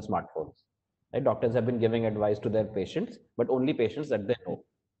 not even smartphones. Right? Doctors have been giving advice to their patients, but only patients that they know.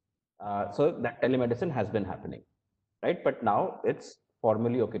 So that telemedicine has been happening, right? But now it's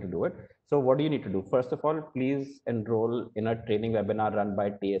formally okay to do it. So what do you need to do? First of all, please enroll in a training webinar run by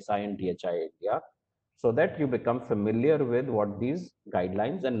TSI and DHI India, so that you become familiar with what these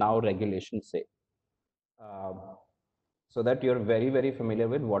guidelines and now regulations say. So that you're very familiar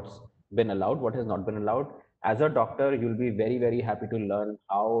with what's been allowed, what has not been allowed. As a doctor, you'll be very happy to learn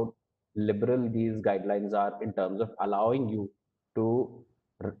how liberal these guidelines are in terms of allowing you to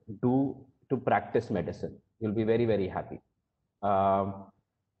do to practice medicine. You'll be very happy.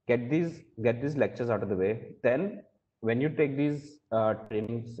 get these lectures out of the way. Then when you take these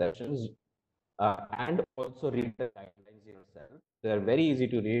training sessions, and also read the guidelines yourself, they're very easy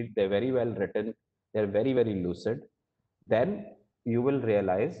to read, they're very well written, they're very, very lucid. Then you will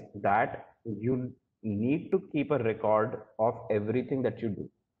realize that you need to keep a record of everything that you do.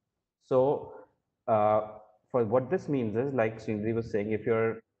 So for what this means is, like Sreenidhi was saying, if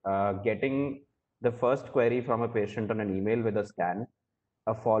you're getting the first query from a patient on an email with a scan,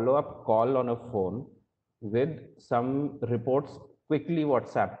 a follow-up call on a phone with some reports quickly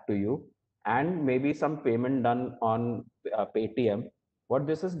WhatsApp to you, and maybe some payment done on Paytm, what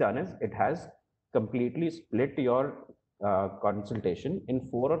this has done is it has completely split your consultation in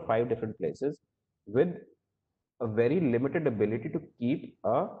 4 or 5 different places with a very limited ability to keep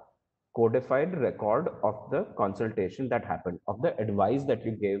a codified record of the consultation that happened, of the advice that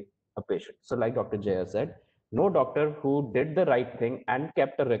you gave a patient. So like Dr. Jaiya said, no doctor who did the right thing and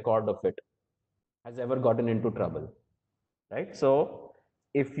kept a record of it has ever gotten into trouble, right? So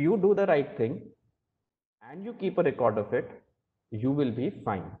if you do the right thing and you keep a record of it, you will be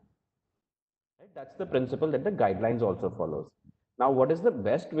fine. Right? That's the principle that the guidelines also follows. Now, what is the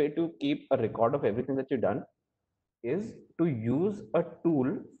best way to keep a record of everything that you've done is to use a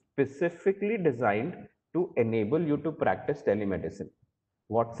tool specifically designed to enable you to practice telemedicine.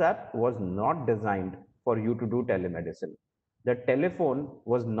 WhatsApp was not designed for you to do telemedicine. The telephone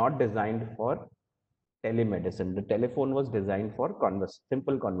was not designed for telemedicine. The telephone was designed for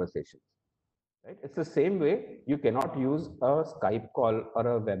simple conversations. Right? It's the same way you cannot use a Skype call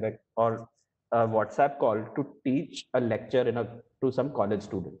or a WebEx or a WhatsApp call to teach a lecture to some college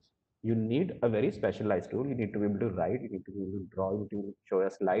students. You need a very specialized tool. You need to be able to write, you need to be able to draw, you need to be able to show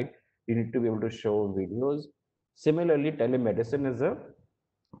a slide, you need to be able to show videos. Similarly, telemedicine is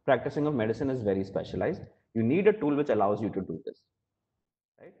practicing of medicine is very specialized. You need a tool which allows you to do this,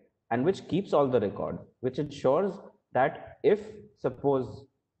 right? And which keeps all the record, which ensures that if suppose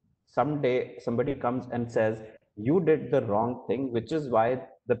someday somebody comes and says you did the wrong thing, which is why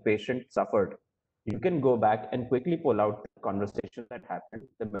the patient suffered, you can go back and quickly pull out the conversation that happened,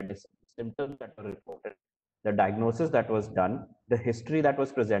 the medicine symptoms that were reported, the diagnosis that was done, the history that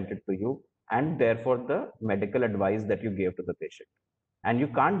was presented to you, and therefore the medical advice that you gave to the patient. And you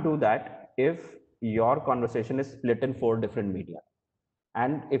can't do that if your conversation is split in 4 different media.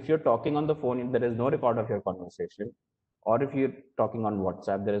 And if you're talking on the phone, there is no record of your conversation. Or if you're talking on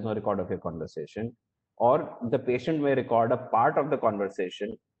WhatsApp, there is no record of your conversation. Or the patient may record a part of the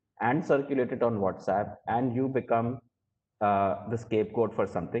conversation and circulate it on WhatsApp, and you become the scapegoat for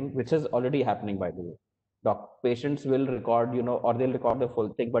something, which is already happening, by the way. Patients will record, or they'll record the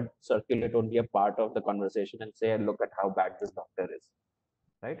full thing, but circulate only a part of the conversation and say, look at how bad this doctor is,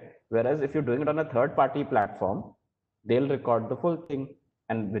 right? Whereas if you're doing it on a third-party platform, they'll record the full thing,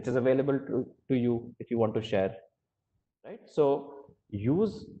 and which is available to you if you want to share, right? So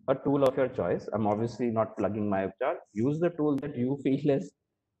use a tool of your choice. I'm obviously not plugging MyUpchaar. Use the tool that you feel is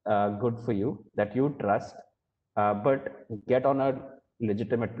good for you, that you trust, but get on a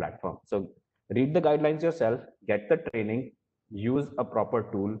legitimate platform. So read the guidelines yourself, get the training, use a proper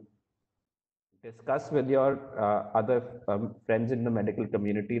tool, discuss with your other friends in the medical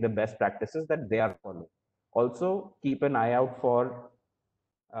community the best practices that they are following. Also, keep an eye out for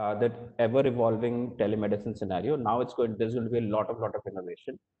that ever-evolving telemedicine scenario. Now there's going to be a lot of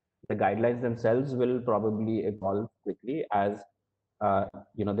innovation. The guidelines themselves will probably evolve quickly as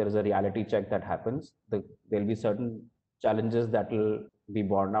there is a reality check that happens. There'll be certain challenges that will be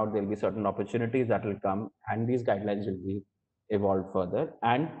borne out. There'll be certain opportunities that will come, and these guidelines will be evolved further,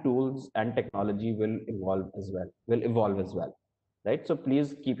 and tools and technology will evolve as well. Right? So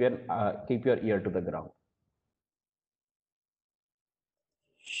please keep your ear to the ground.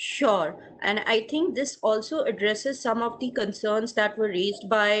 Sure. And I think this also addresses some of the concerns that were raised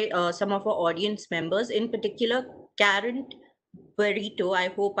by some of our audience members, in particular, Karen Barito, I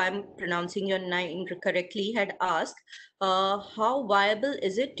hope I'm pronouncing your name correctly, had asked, how viable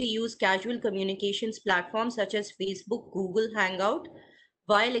is it to use casual communications platforms such as Facebook, Google Hangout,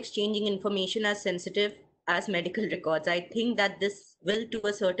 while exchanging information as sensitive as medical records? I think that this will, to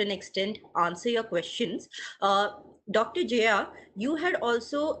a certain extent, answer your questions. Dr. Jaiya, you had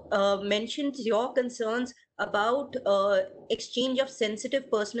also mentioned your concerns about exchange of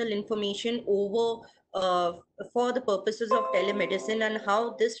sensitive personal information over for the purposes of telemedicine, and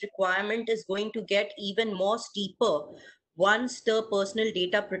how this requirement is going to get even more steeper once the personal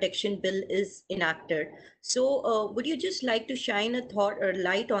data protection bill is enacted. So would you just like to shine a thought or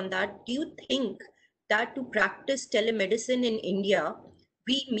light on that? Do you think that to practice telemedicine in India,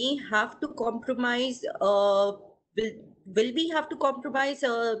 we may have to compromise with will we have to compromise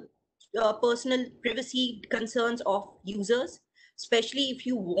personal privacy concerns of users, especially if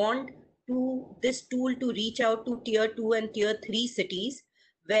you want this tool to reach out to tier 2 and tier 3 cities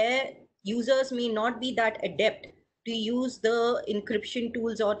where users may not be that adept to use the encryption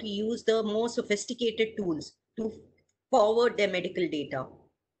tools or to use the more sophisticated tools to forward their medical data?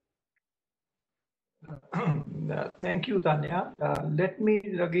 Thank you, Tanya. Let me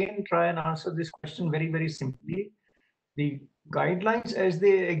again try and answer this question very, very simply. The guidelines as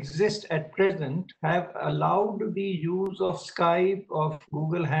they exist at present have allowed the use of Skype, of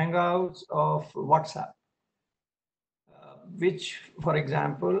Google Hangouts, of WhatsApp, which, for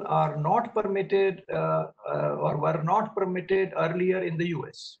example, are not permitted or were not permitted earlier in the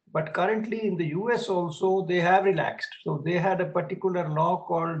US. But currently in the US also, they have relaxed. So they had a particular law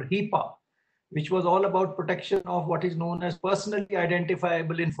called HIPAA, which was all about protection of what is known as personally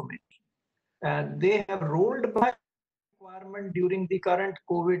identifiable information. And they have rolled back the requirement during the current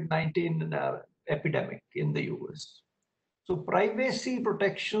COVID-19 epidemic in the US. So privacy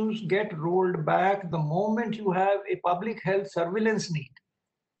protections get rolled back the moment you have a public health surveillance need.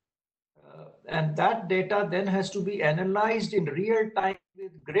 And that data then has to be analyzed in real time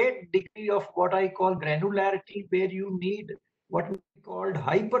with great degree of what I call granularity, where you need what we called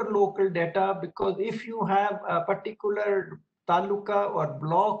hyperlocal data, because if you have a particular taluka or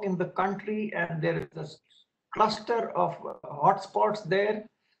block in the country and there is a cluster of hotspots there,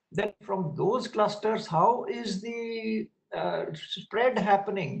 then from those clusters, how is the spread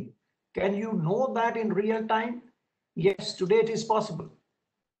happening? Can you know that in real time? Yes, today it is possible.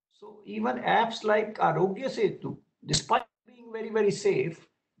 So even apps like Arogya Setu, despite being very, very safe,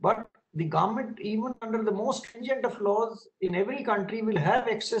 but the government, even under the most stringent of laws in every country, will have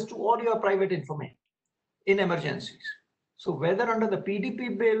access to all your private information in emergencies. So whether under the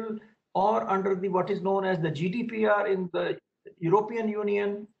PDP bill or under the what is known as the GDPR in the European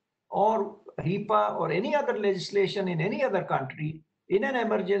Union or HIPAA or any other legislation in any other country, in an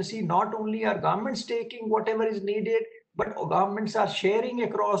emergency, not only are governments taking whatever is needed, but governments are sharing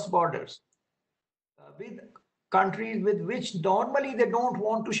across borders with countries with which normally they don't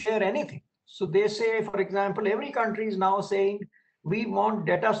want to share anything. So they say, for example, every country is now saying, we want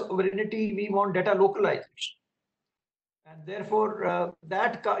data sovereignty, we want data localization. And therefore,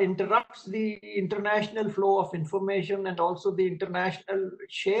 that interrupts the international flow of information and also the international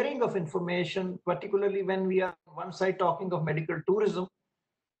sharing of information, particularly when we are on one side talking of medical tourism.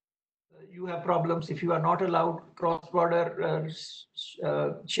 You have problems if you are not allowed cross-border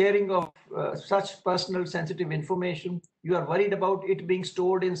sharing of such personal sensitive information. You are worried about it being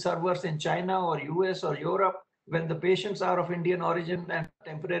stored in servers in China or US or Europe when the patients are of Indian origin and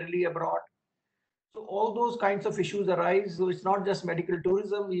temporarily abroad. So all those kinds of issues arise. So it's not just medical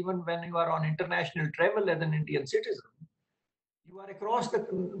tourism, even when you are on international travel as an Indian citizen. You are across the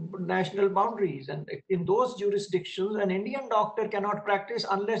national boundaries, and in those jurisdictions, an Indian doctor cannot practice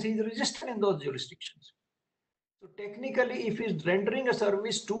unless he is registered in those jurisdictions. So technically, if he is rendering a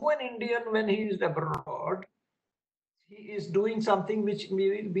service to an Indian when he is abroad, he is doing something which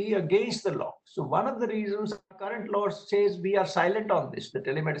may be against the law. So one of the reasons our current law says we are silent on this, the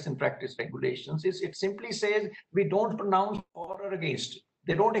telemedicine practice regulations, is it simply says we don't pronounce for or against it.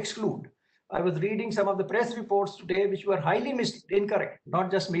 They don't exclude. I was reading some of the press reports today which were highly incorrect, not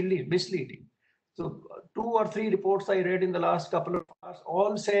just misleading. So 2 or 3 reports I read in the last couple of hours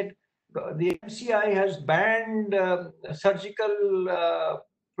all said the MCI has banned surgical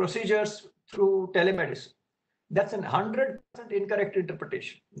procedures through telemedicine. That's a 100% incorrect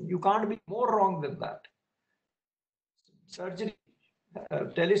interpretation. You can't be more wrong than that. Surgery,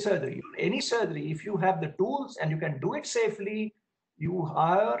 telesurgery, any surgery, if you have the tools and you can do it safely, you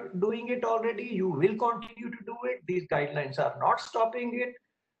are doing it already, you will continue to do it. These guidelines are not stopping it.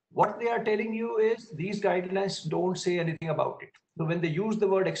 What they are telling you is these guidelines don't say anything about it. So when they use the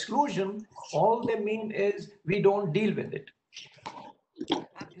word exclusion, all they mean is we don't deal with it.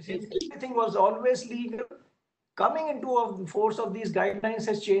 Everything was always legal. Coming into force of these guidelines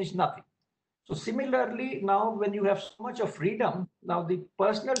has changed nothing. So similarly, now when you have so much of freedom, now the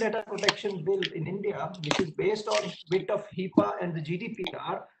Personal Data Protection Bill in India, which is based on bit of HIPAA and the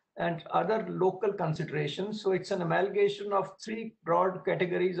GDPR and other local considerations. So it's an amalgamation of 3 broad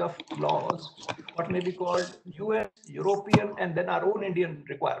categories of laws, what may be called US, European, and then our own Indian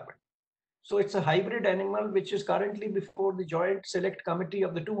requirement. So it's a hybrid animal, which is currently before the Joint Select Committee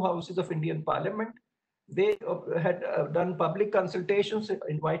of the 2 houses of Indian Parliament. They had done public consultations,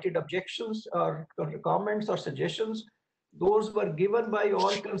 invited objections or comments or suggestions. Those were given by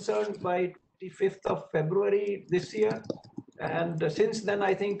all concerned by the 5th of February this year. And since then,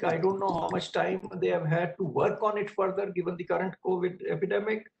 I think, I don't know how much time they have had to work on it further, given the current COVID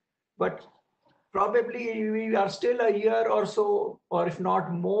epidemic. But probably we are still a year or so, or if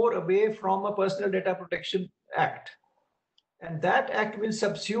not more, away from a Personal Data Protection Act. And that act will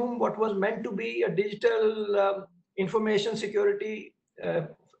subsume what was meant to be a digital information security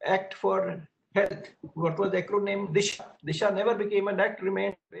act for health, what was the acronym DHIA. DHIA never became an act,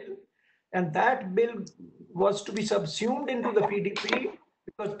 remained a bill. And that bill was to be subsumed into the PDP,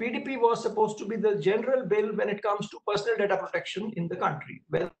 because PDP was supposed to be the general bill when it comes to personal data protection in the country,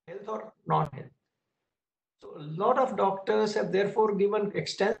 whether health or non-health. So a lot of doctors have therefore given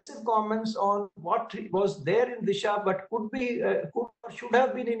extensive comments on what was there in DHIA, but could or should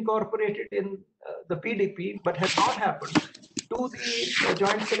have been incorporated in the PDP, but has not happened, to the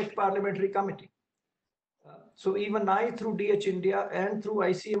Joint Select Parliamentary Committee. So even I, through DHIndia and through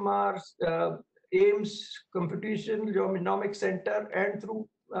ICMR's AIMS Computational Genomics Center, and through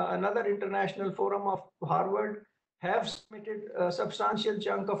another international forum of Harvard, have submitted a substantial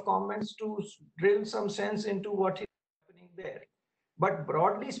chunk of comments to drill some sense into what is happening there. But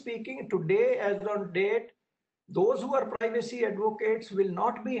broadly speaking, today, as on date, those who are privacy advocates will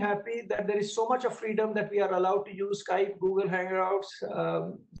not be happy that there is so much of freedom that we are allowed to use Skype, Google Hangouts,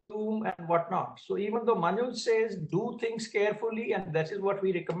 Zoom, and whatnot. So even though Manuj says do things carefully, and that is what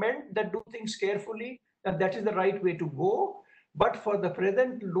we recommend, that do things carefully, and that is the right way to go. But for the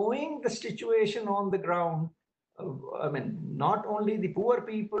present, knowing the situation on the ground, I mean, not only the poor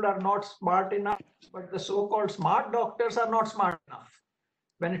people are not smart enough, but the so-called smart doctors are not smart enough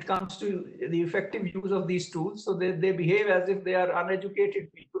when it comes to the effective use of these tools. So they behave as if they are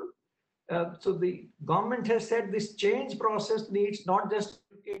uneducated people. So the government has said this change process needs not just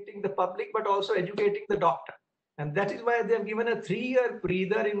educating the public, but also educating the doctor. And that is why they have given a 3-year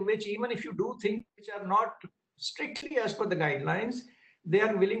breather, in which even if you do things which are not strictly as per the guidelines, they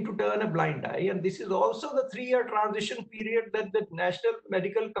are willing to turn a blind eye. And this is also the 3-year transition period that the National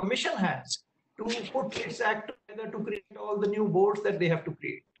Medical Commission has to put its act together to create all the new boards that they have to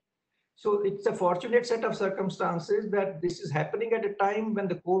create. So it's a fortunate set of circumstances that this is happening at a time when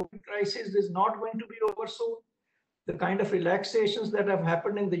the COVID crisis is not going to be over soon. The kind of relaxations that have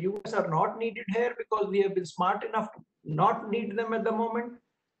happened in the US are not needed here, because we have been smart enough to not need them at the moment.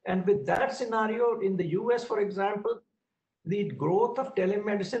 And with that scenario in the US, for example, the growth of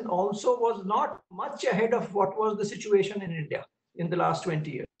telemedicine also was not much ahead of what was the situation in India in the last 20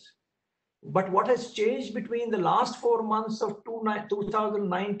 years. But what has changed between the last 4 months of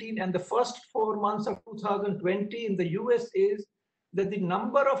 2019 and the first 4 months of 2020 in the US is that the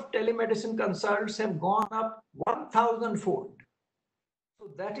number of telemedicine consults have gone up 1,000-fold.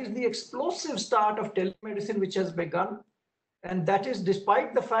 So that is the explosive start of telemedicine which has begun. And that is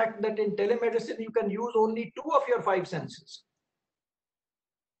despite the fact that in telemedicine, you can use only 2 of your 5 senses.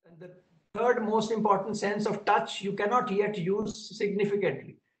 And the third most important sense of touch, you cannot yet use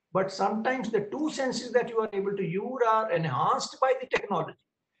significantly. But sometimes the 2 senses that you are able to use are enhanced by the technology.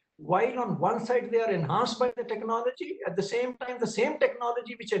 While on one side they are enhanced by the technology, at the same time, the same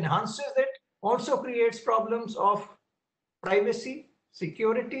technology which enhances it also creates problems of privacy,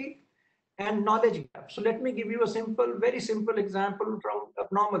 security, and knowledge gap. So let me give you a simple, very simple example from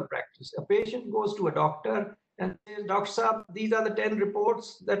abnormal practice. A patient goes to a doctor and says, "Doctor Saab, these are the 10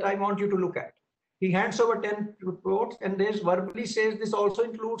 reports that I want you to look at." He hands over 10 reports and verbally says, "This also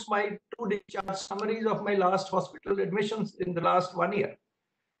includes my 2 discharge summaries of my last hospital admissions in the last 1 year."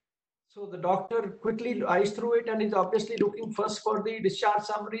 So the doctor quickly eyes through it and is obviously looking first for the discharge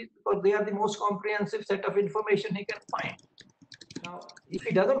summaries, because they are the most comprehensive set of information he can find. Now, if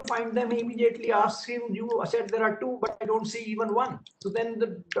he doesn't find them, he immediately asks him, "You said there are 2, but I don't see even 1. So then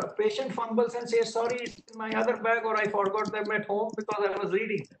the patient fumbles and says, "Sorry, it's in my other bag, or I forgot them at home because I was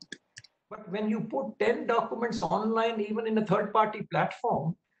reading." But when you put 10 documents online, even in a third-party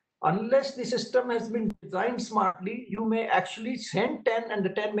platform, unless the system has been designed smartly, you may actually send 10 and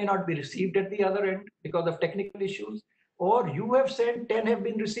the 10 may not be received at the other end because of technical issues. Or you have sent 10 have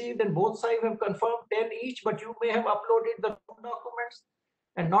been received and both sides have confirmed 10 each, but you may have uploaded the wrong documents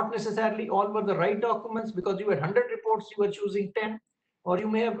and not necessarily all were the right documents, because you had 100 reports, you were choosing 10. Or you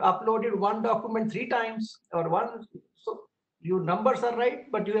may have uploaded one document 3 times or one. So your numbers are right,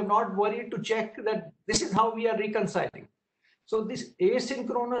 but you have not worried to check that this is how we are reconciling. So this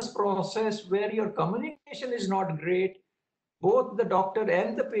asynchronous process where your communication is not great, both the doctor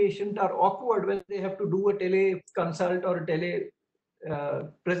and the patient are awkward when they have to do a tele-consult or a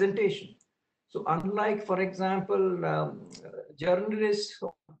tele-presentation. So unlike, for example, journalists,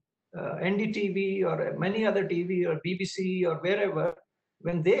 NDTV or many other TV or BBC or wherever,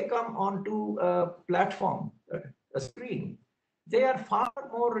 when they come onto a platform, a screen, they are far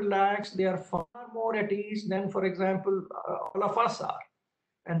more relaxed, they are far more at ease than, for example, all of us are.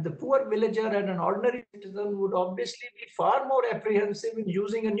 And the poor villager and an ordinary citizen would obviously be far more apprehensive in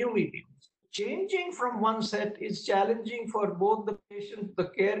using a new medium. Changing from one set is challenging for both the patient, the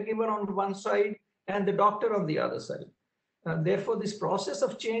caregiver on one side, and the doctor on the other side. And therefore, this process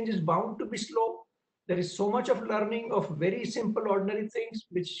of change is bound to be slow. There is so much of learning of very simple, ordinary things,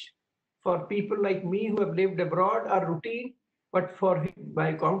 which for people like me who have lived abroad are routine, but for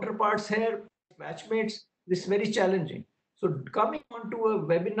my counterparts here, batchmates, this is very challenging. So coming onto a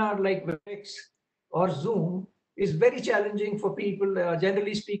webinar like WebEx or Zoom is very challenging for people,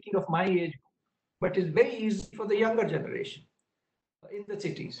 generally speaking, of my age, but is very easy for the younger generation in the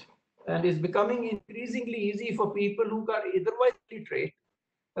cities, and is becoming increasingly easy for people who are otherwise literate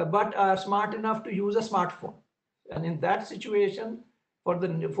but are smart enough to use a smartphone. And in that situation, for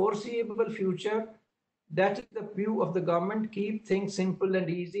the foreseeable future, that is the view of the government. Keep things simple and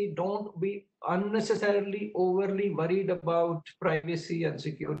easy. Don't be unnecessarily overly worried about privacy and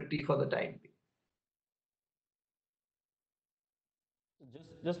security for the time being.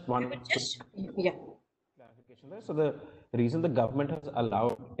 Just one Yeah. clarification there. So the reason the government has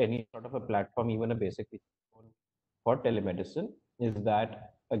allowed any sort of a platform, even a basic for telemedicine, is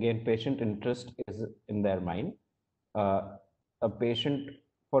that again patient interest is in their mind. A patient,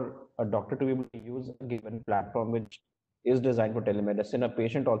 for a doctor to be able to use a given platform which is designed for telemedicine, a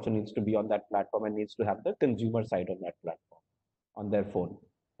patient also needs to be on that platform and needs to have the consumer side on that platform on their phone,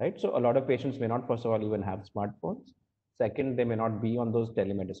 right? So a lot of patients may not, first of all, even have smartphones. Second, they may not be on those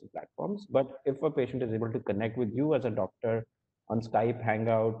telemedicine platforms. But if a patient is able to connect with you as a doctor on Skype,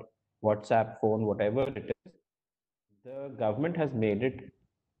 Hangout, WhatsApp, phone, whatever it is, the government has made it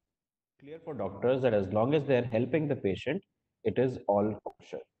clear for doctors that as long as they're helping the patient, it is all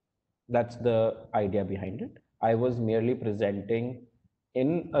kosher. That's the idea behind it. I was merely presenting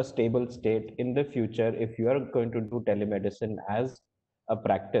in a stable state in the future, if you are going to do telemedicine as a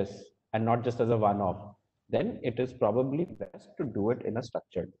practice and not just as a one-off, then it is probably best to do it in a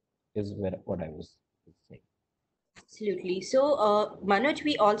structured, is what I was saying. Absolutely. So, Manoj,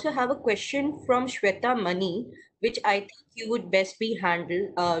 we also have a question from Shweta Mani, which I think you would best be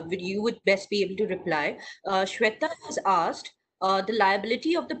you would best be able to reply. Shweta has asked the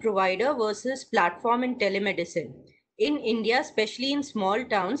liability of the provider versus platform in telemedicine. In India, especially in small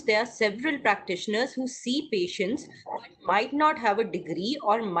towns, there are several practitioners who see patients but might not have a degree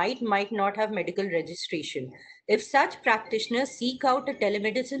or might not have medical registration. If such practitioners seek out a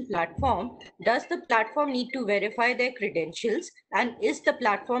telemedicine platform, does the platform need to verify their credentials? And is the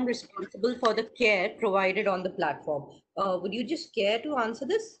platform responsible for the care provided on the platform? Would you just care to answer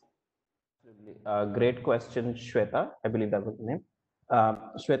this? Great question, Shweta. I believe that was the name.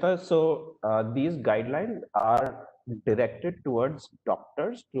 Shweta, so these guidelines are directed towards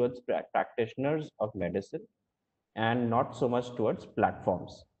doctors, towards practitioners of medicine, and not so much towards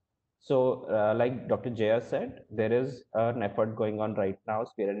platforms. So, like Dr. Jaya said, there is an effort going on right now,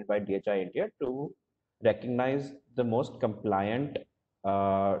 spearheaded by DHIndia, to recognize the most compliant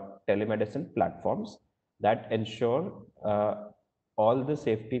telemedicine platforms that ensure all the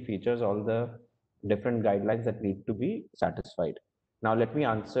safety features, all the different guidelines that need to be satisfied. Now, let me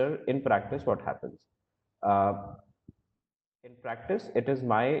answer in practice what happens. Uh, in practice, it is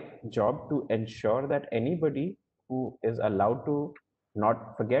my job to ensure that anybody who is allowed to,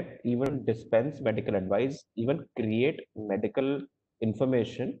 not forget, even dispense medical advice, even create medical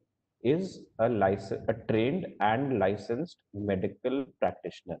information, is a trained and licensed medical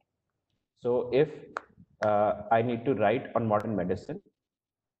practitioner. So if I need to write on modern medicine,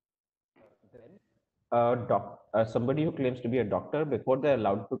 somebody who claims to be a doctor, before they're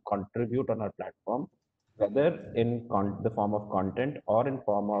allowed to contribute on our platform, whether in the form of content or in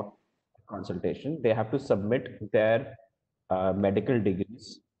form of consultation, they have to submit their medical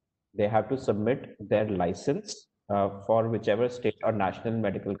degrees. They have to submit their license for whichever state or national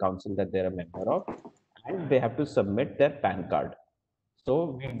medical council that they're a member of, and they have to submit their PAN card.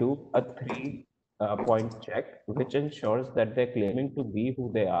 So we do a three-point check, which ensures that they're claiming to be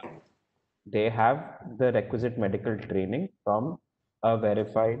who they are. They have the requisite medical training from a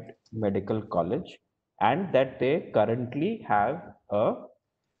verified medical college, and that they currently have a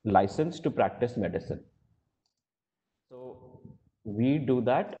license to practice medicine. So we do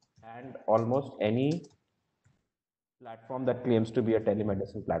that, and almost any platform that claims to be a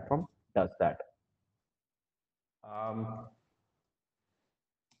telemedicine platform does that.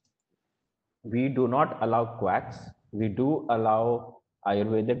 We do not allow quacks. We do allow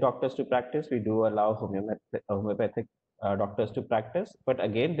Ayurvedic doctors to practice. We do allow homeopathic doctors to practice. But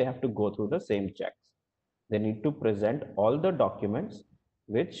again, they have to go through the same checks. they need to present all the documents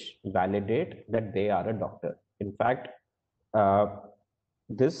which validate that they are a doctor. In fact, uh,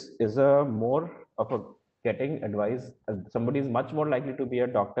 this is a more of a getting advice. Somebody is much more likely to be a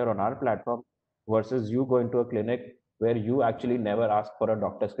doctor on our platform versus you going to a clinic where you actually never ask for a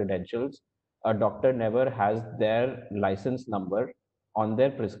doctor's credentials. A doctor never has their license number on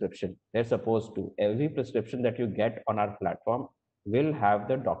their prescription. They're supposed to. Every prescription that you get on our platform will have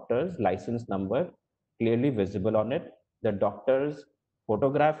the doctor's license number clearly visible on it, the doctor's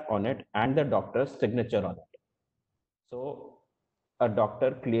photograph on it, and the doctor's signature on it. So a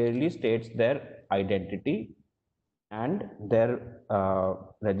doctor clearly states their identity and their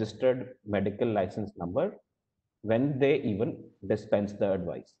registered medical license number when they even dispense the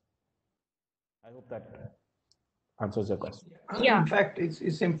advice. I hope that answers your question. Yeah. In fact,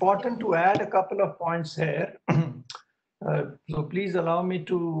 it's important to add a couple of points here. So please allow me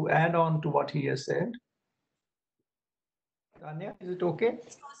to add on to what he has said. Tanya, is it okay?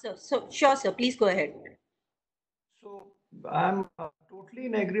 Sure, sir. Please go ahead. So I'm totally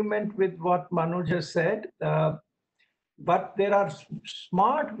in agreement with what Manuj has said. But there are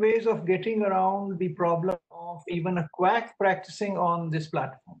smart ways of getting around the problem of even a quack practicing on this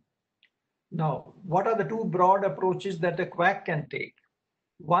platform. Now, what are the two broad approaches that a quack can take?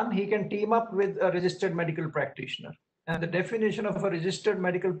 One, he can team up with a registered medical practitioner. And the definition of a registered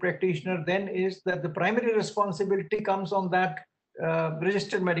medical practitioner then is that the primary responsibility comes on that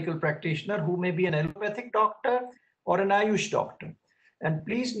registered medical practitioner, who may be an allopathic doctor or an Ayush doctor. And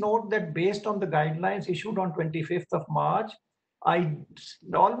please note that based on the guidelines issued on 25th of March,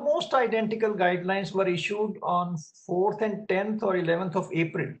 almost identical guidelines were issued on 4th and 10th or 11th of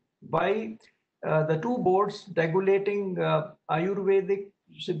April by the two boards regulating Ayurvedic,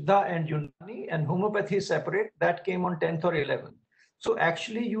 Siddha and Unani, and homeopathy is separate. That came on 10th or 11th. So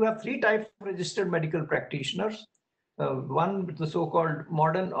actually you have three types of registered medical practitioners. One with the so-called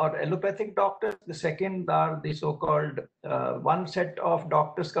modern or allopathic doctors. The second are the so-called one set of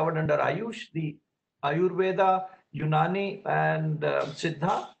doctors covered under Ayush, the Ayurveda, Unani and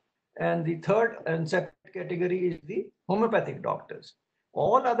Siddha. And the third and separate category is the homeopathic doctors.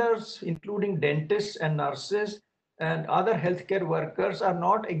 All others, including dentists and nurses and other healthcare workers, are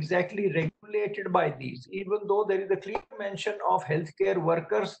not exactly regulated by these, even though there is a clear mention of healthcare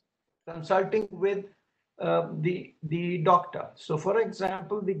workers consulting with the doctor. So for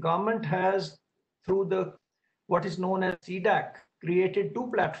example, the government has, through the what is known as CDAC, created two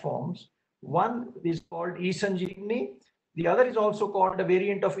platforms. One is called eSanjeevani. The other is also called a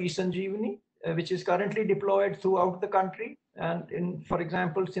variant of eSanjeevani, which is currently deployed throughout the country. And for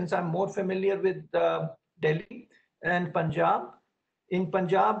example, since I'm more familiar with Delhi and Punjab, in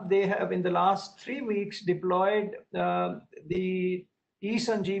Punjab, they have in the last 3 weeks deployed the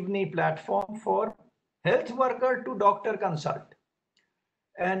eSanjeevani platform for health worker to doctor consult.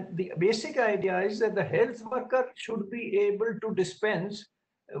 And the basic idea is that the health worker should be able to dispense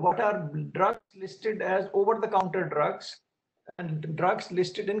what are drugs listed as over-the-counter drugs and drugs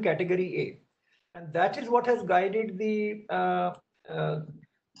listed in category A. And that is what has guided the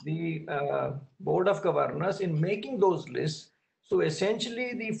Board of Governors in making those lists. So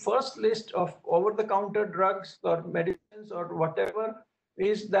essentially, the first list of over-the-counter drugs or medicines or whatever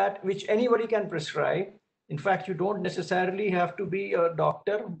is that which anybody can prescribe. In fact, you don't necessarily have to be a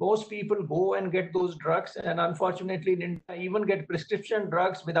doctor. Most people go and get those drugs, and unfortunately in India, even get prescription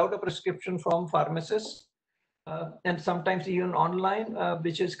drugs without a prescription from pharmacists, and sometimes even online,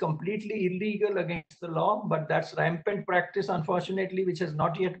 which is completely illegal against the law, but that's rampant practice, unfortunately, which has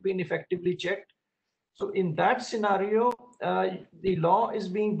not yet been effectively checked. So in that scenario, the law is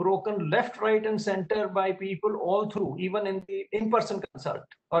being broken left, right, and center by people all through, even in the in-person consult,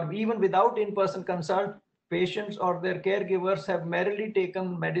 or even without in-person consult, patients or their caregivers have merrily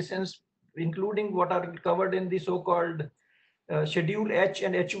taken medicines, including what are covered in the so-called Schedule H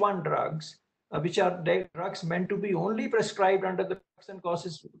and H1 drugs, which are drugs meant to be only prescribed under the Drugs and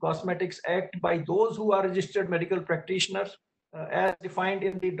Cosmetics Act by those who are registered medical practitioners, as defined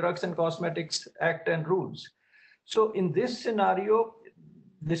in the Drugs and Cosmetics Act and rules. So in this scenario,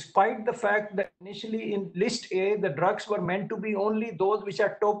 despite the fact that initially in list A, the drugs were meant to be only those which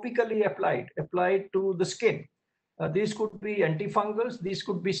are topically applied to the skin. These could be antifungals, these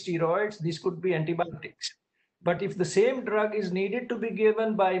could be steroids, these could be antibiotics. But if the same drug is needed to be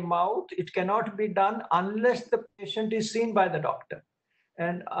given by mouth, it cannot be done unless the patient is seen by the doctor.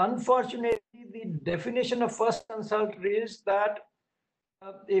 And unfortunately, the definition of first consult is that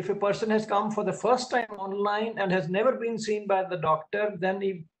if a person has come for the first time online and has never been seen by the doctor, then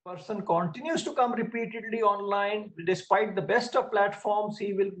if person continues to come repeatedly online, despite the best of platforms,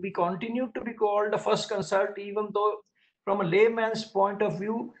 he will be continued to be called a first consult, even though from a layman's point of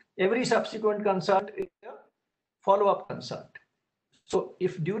view, every subsequent consult is a follow-up consult. So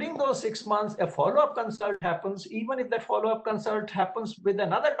if during those 6 months a follow-up consult happens, even if that follow-up consult happens with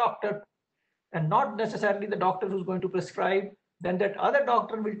another doctor and not necessarily the doctor who's going to prescribe, then that other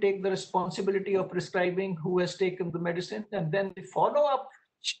doctor will take the responsibility of prescribing who has taken the medicine, and then the follow-up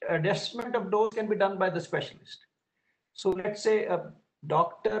adjustment of dose can be done by the specialist. So let's say a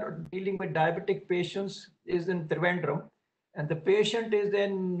doctor dealing with diabetic patients is in Trivandrum, and the patient is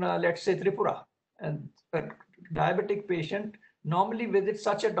in, let's say, Tripura, and a diabetic patient normally visits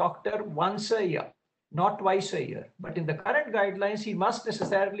such a doctor once a year, not twice a year. But in the current guidelines, he must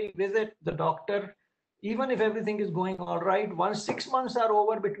necessarily visit the doctor, even if everything is going all right. Once 6 months are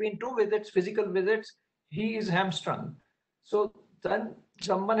over between two visits, physical visits, he is hamstrung. So then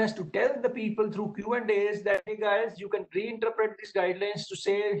someone has to tell the people through Q&As that, hey guys, you can reinterpret these guidelines to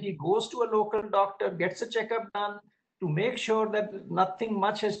say he goes to a local doctor, gets a checkup done to make sure that nothing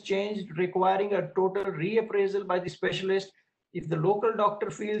much has changed, requiring a total reappraisal by the specialist. If the local doctor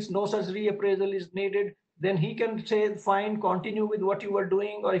feels no such reappraisal is needed, then he can say, fine, continue with what you were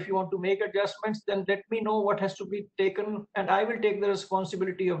doing, or if you want to make adjustments, then let me know what has to be taken, and I will take the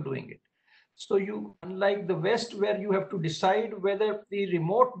responsibility of doing it. So you, unlike the West, where you have to decide whether the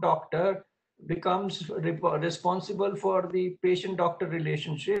remote doctor becomes responsible for the patient-doctor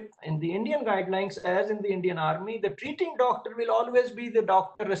relationship, in the Indian guidelines, as in the Indian Army, the treating doctor will always be the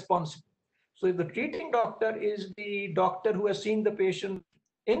doctor responsible. So if the treating doctor is the doctor who has seen the patient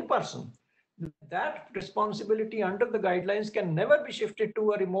in person, that responsibility under the guidelines can never be shifted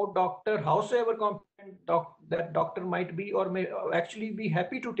to a remote doctor, howsoever competent that doctor might be, or may actually be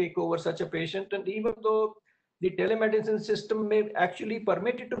happy to take over such a patient. And even though the telemedicine system may actually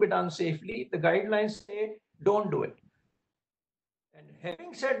permit it to be done safely, the guidelines say don't do it. And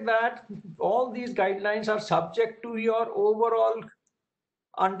having said that, all these guidelines are subject to your overall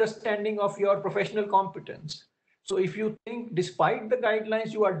understanding of your professional competence. So if you think despite the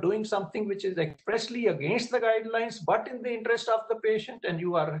guidelines, you are doing something which is expressly against the guidelines, but in the interest of the patient, and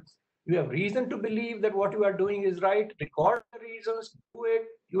you have reason to believe that what you are doing is right, record the reasons, do it,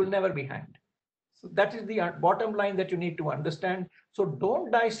 you will never be hanged. So that is the bottom line that you need to understand. So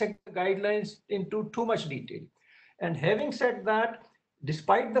don't dissect the guidelines into too much detail. And having said that,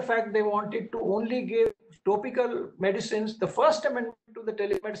 despite the fact they wanted to only give topical medicines, the first amendment to the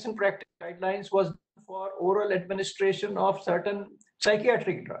telemedicine practice guidelines was for oral administration of certain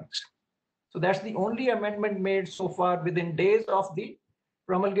psychiatric drugs. So that's the only amendment made so far within days of the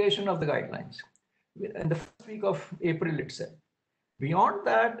promulgation of the guidelines in the first week of April itself. Beyond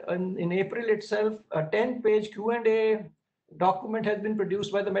that, in April itself, a 10-page Q&A document has been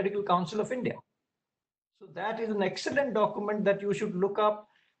produced by the Medical Council of India. So that is an excellent document that you should look up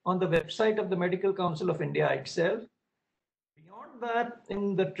on the website of the Medical Council of India itself. Beyond that,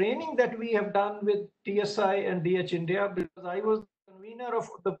 in the training that we have done with TSI and DHIndia, because I was the convener of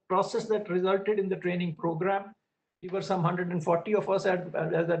the process that resulted in the training program, we were some 140 of us,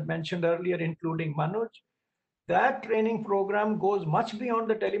 as I mentioned earlier, including Manuj. That training program goes much beyond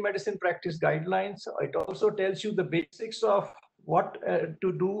the telemedicine practice guidelines. It also tells you the basics of what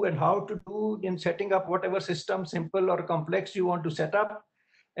to do and how to do in setting up whatever system, simple or complex, you want to set up.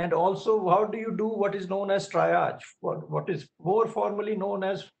 And also, how do you do what is known as triage, what is more formally known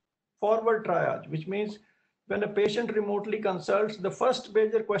as forward triage, which means when a patient remotely consults, the first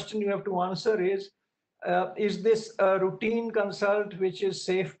major question you have to answer is this a routine consult which is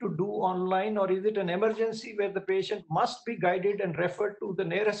safe to do online, or is it an emergency where the patient must be guided and referred to the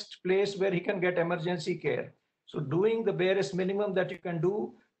nearest place where he can get emergency care? So doing the barest minimum that you can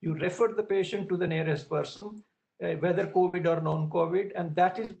do, you refer the patient to the nearest person, whether COVID or non-COVID, and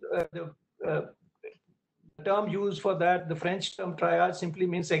that is the term used for that. The French term triage simply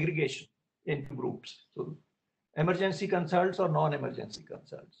means segregation into groups. So emergency consults or non-emergency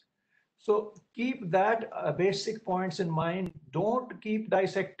consults. So keep that basic points in mind. Don't keep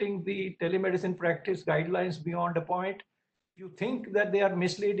dissecting the telemedicine practice guidelines beyond a point. You think that they are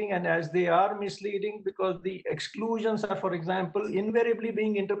misleading, and as they are misleading because the exclusions are, for example, invariably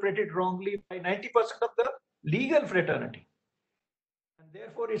being interpreted wrongly by 90% of the legal fraternity. And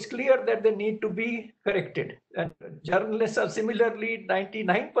therefore, it's clear that they need to be corrected. And journalists are similarly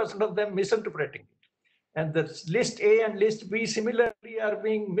 99% of them misinterpreting it. And the list A and list B similarly are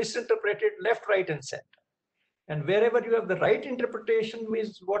being misinterpreted left, right, and center. And wherever you have the right interpretation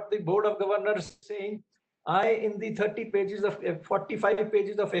is what the Board of Governors is saying, in the 30 pages of 45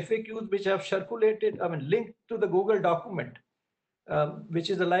 pages of FAQs which have circulated, linked to the Google document, which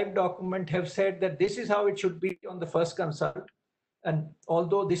is a live document, have said that this is how it should be on the first consult. And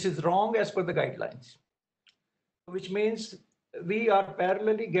although this is wrong as per the guidelines, which means we are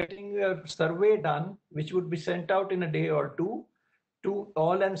parallelly getting a survey done, which would be sent out in a day or two to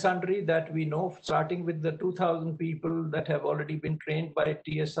all and sundry that we know, starting with the 2,000 people that have already been trained by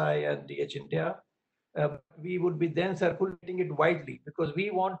TSI and DHIndia. We would be then circulating it widely because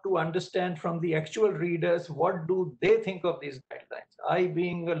we want to understand from the actual readers what do they think of these guidelines. I,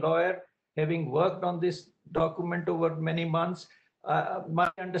 being a lawyer, having worked on this document over many months, my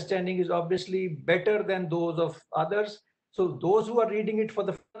understanding is obviously better than those of others. So those who are reading it for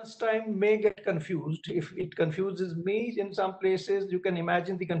the first time may get confused. If it confuses me in some places, you can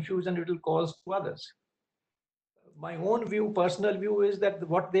imagine the confusion it will cause to others. My own view, personal view, is that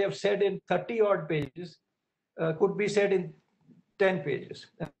what they have said in 30 odd pages could be said in 10 pages.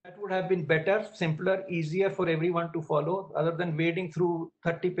 And that would have been better, simpler, easier for everyone to follow, other than wading through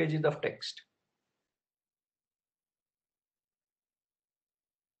 30 pages of text.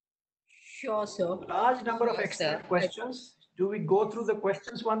 Sure, sir. Large number of Yes, excellent sir. questions. Do we go through the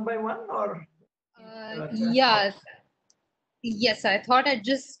questions one by one, or? Yes. Yes, I thought I'd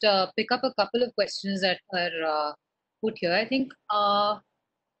just pick up a couple of questions that are put here. I think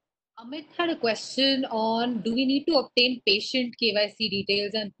Amit had a question on, do we need to obtain patient KYC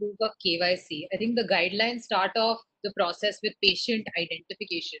details and proof of KYC? I think the guidelines start off the process with patient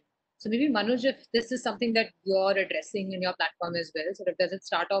identification. So maybe Manuj, if this is something that you're addressing in your platform as well, sort of does it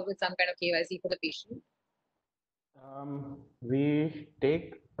start off with some kind of KYC for the patient? We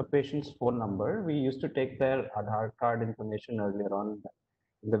take a patient's phone number. We used to take their Aadhaar card information earlier on.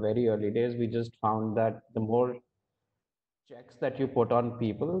 In the very early days, we just found that the more checks that you put on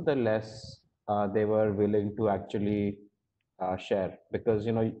people, the less they were willing to actually share. Because,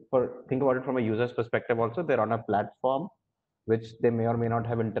 think about it from a user's perspective also, they're on a platform which they may or may not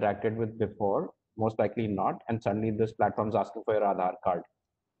have interacted with before, most likely not, and suddenly this platform is asking for your Aadhaar card.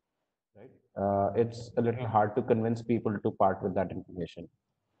 Right? It's a little hard to convince people to part with that information.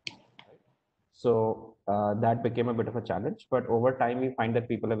 So that became a bit of a challenge, but over time we find that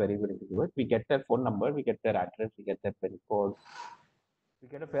people are very willing to do it. We get their phone number, we get their address, we get their PIN code, we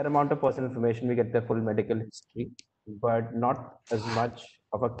get a fair amount of personal information, we get their full medical history, but not as much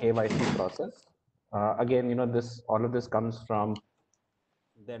of a KYC process. Again, all of this comes from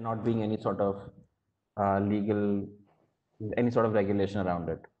there not being any sort of any sort of regulation around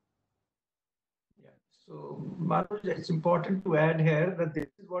it. So, Manuj, it's important to add here that this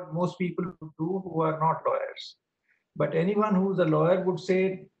is what most people do who are not lawyers. But anyone who's a lawyer would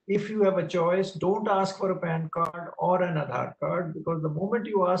say, if you have a choice, don't ask for a PAN card or an Aadhaar card, because the moment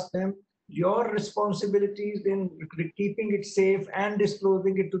you ask them, your responsibilities in keeping it safe and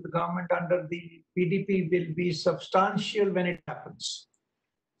disclosing it to the government under the PDP will be substantial when it happens.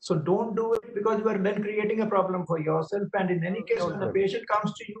 So don't do it, because you are then creating a problem for yourself. And in any case, when a patient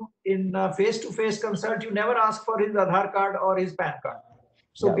comes to you in face-to-face consult, you never ask for his Aadhaar card or his PAN card.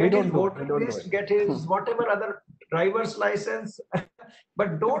 So Yeah, get his voter list, get his whatever other driver's license,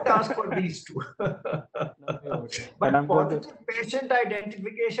 but don't ask for these two. But positive patient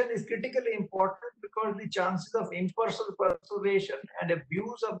identification is critically important, because the chances of impersonal persuasion and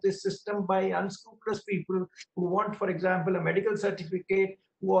abuse of this system by unscrupulous people who want, for example, a medical certificate,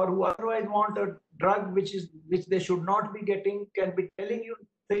 who otherwise want a drug which they should not be getting, can be telling you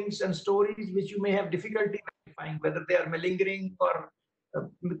things and stories which you may have difficulty verifying whether they are malingering or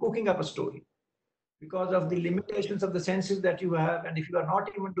cooking up a story, because of the limitations of the senses that you have. And if you are not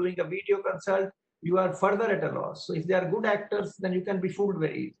even doing a video consult, you are further at a loss. So if they are good actors, then you can be fooled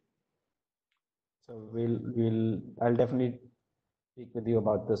very easily. So I'll definitely speak with you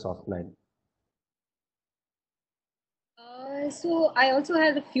about this offline. So I also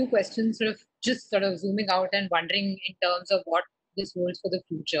had a few questions, sort of zooming out and wondering in terms of what this holds for the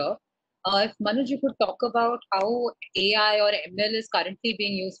future. If Manuj, you could talk about how AI or ML is currently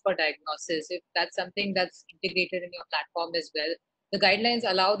being used for diagnosis, if that's something that's integrated in your platform as well. The guidelines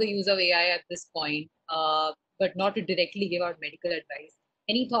allow the use of AI at this point, but not to directly give out medical advice.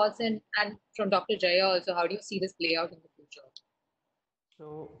 Any thoughts? And from Dr. Jaiya also, how do you see this play out in the future?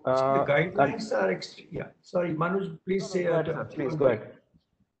 So the guidelines are yeah. Sorry, Manuj, please say. Please go ahead.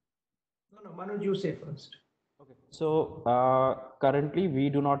 No, Manuj, you say first. Okay. So currently, we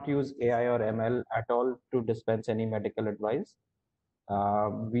do not use AI or ML at all to dispense any medical advice.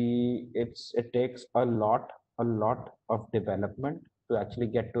 It takes a lot of development to actually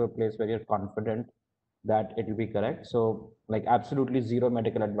get to a place where you're confident that it will be correct. So like absolutely zero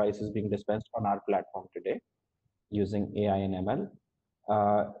medical advice is being dispensed on our platform today using AI and ML.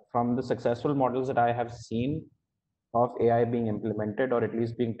 From the successful models that I have seen of AI being implemented or at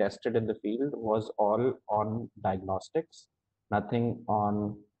least being tested in the field was all on diagnostics, nothing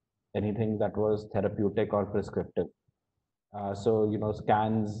on anything that was therapeutic or prescriptive. So, you know,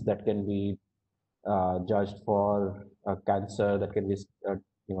 scans that can be judged for cancer, that can be,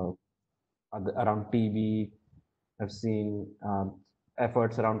 you know, around TB. I've seen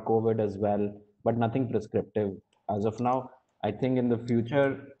efforts around COVID as well, but nothing prescriptive as of now. I think in the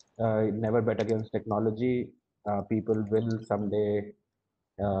future, never bet against technology. People will someday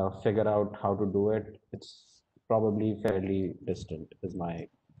figure out how to do it. It's probably fairly distant, is my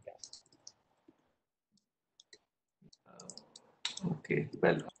guess. Okay,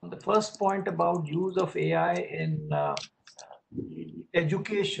 well, on the first point about use of AI in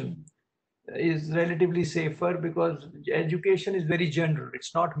education is relatively safer because education is very general.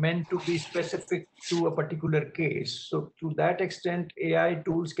 It's not meant to be specific to a particular case. So to that extent, AI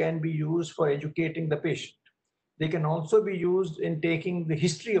tools can be used for educating the patient. They can also be used in taking the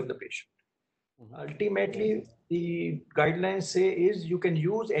history of the patient. Ultimately, the guidelines say is you can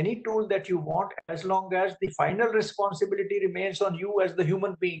use any tool that you want as long as the final responsibility remains on you as the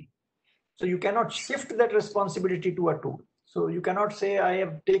human being. So you cannot shift that responsibility to a tool. So you cannot say, I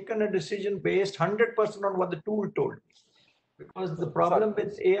have taken a decision based 100% on what the tool told me. Because the problem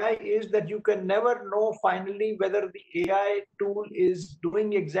with AI is that you can never know finally whether the AI tool is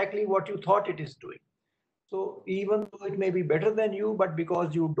doing exactly what you thought it is doing. So even though it may be better than you, but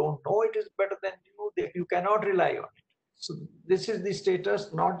because you don't know it is better than you cannot rely on it. So this is the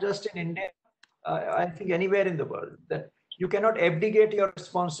status, not just in India, I think anywhere in the world, that you cannot abdicate your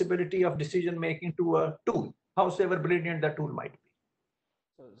responsibility of decision making to a tool, howsoever brilliant that tool might be.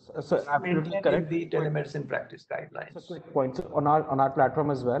 So absolutely correct. The telemedicine practice guidelines. So quick point. So on our platform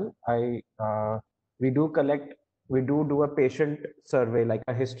as well, we do a patient survey, like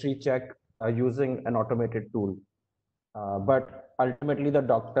a history check using an automated tool. But ultimately the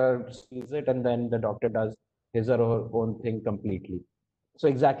doctor sees it and then the doctor does his or her own thing completely. So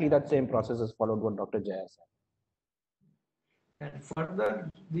exactly that same process is followed what Dr. Jaiya said. And further,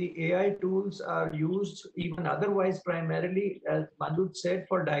 the AI tools are used even otherwise primarily, as Manuj said,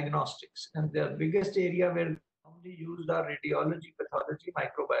 for diagnostics. And the biggest area where commonly used are radiology, pathology,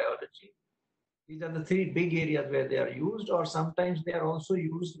 microbiology. These are the three big areas where they are used, or sometimes they are also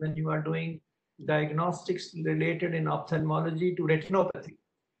used when you are doing diagnostics related in ophthalmology to retinopathy,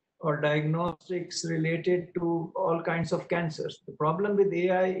 or diagnostics related to all kinds of cancers. The problem with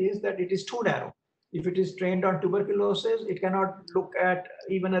AI is that it is too narrow. If it is trained on tuberculosis, it cannot look at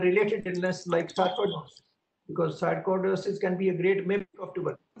even a related illness like sarcoidosis, because sarcoidosis can be a great mimic of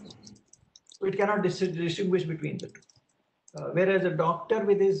tuberculosis. So it cannot distinguish between the two. Whereas a doctor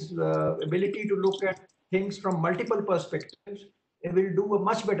with his ability to look at things from multiple perspectives will do a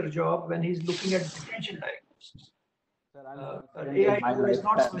much better job when he's looking at differential diagnosis. AI tool is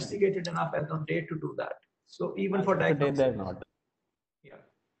not sophisticated enough as on date to do that. So even for diagnosis, they're not. Yeah.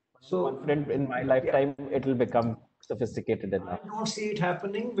 So confident in my lifetime, it will become sophisticated enough. I don't see it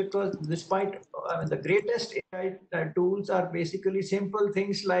happening because despite the greatest AI tools are basically simple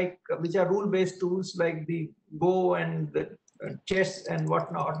things like which are rule-based tools like the Go and the chess and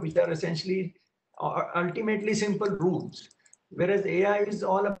whatnot, which are essentially ultimately simple rules. Whereas AI is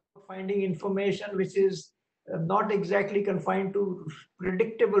all about finding information which is not exactly confined to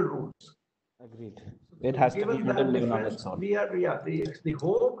predictable rules. Agreed. It has to be able to live on its own. We are, the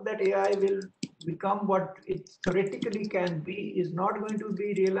hope that AI will become what it theoretically can be is not going to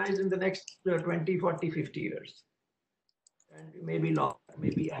be realized in the next 20, 40, 50 years. And maybe longer,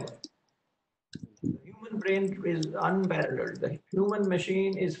 maybe ever. The human brain is unparalleled. The human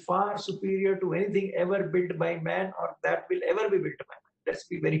machine is far superior to anything ever built by man or that will ever be built by man. Let's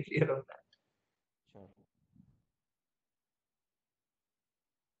be very clear on that.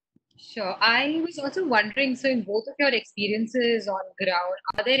 Sure. I was also wondering, so in both of your experiences on ground,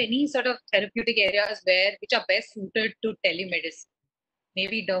 are there any sort of therapeutic areas which are best suited to telemedicine?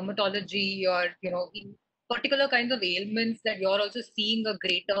 Maybe dermatology or, in particular kinds of ailments that you're also seeing a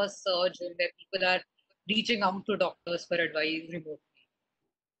greater surge in where people are reaching out to doctors for advice remotely?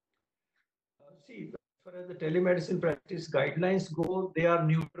 See, as far as the telemedicine practice guidelines go, they are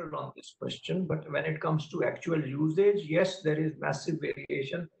neutral on this question. But when it comes to actual usage, yes, there is massive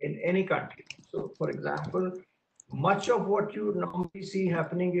variation in any country. So, for example, much of what you normally see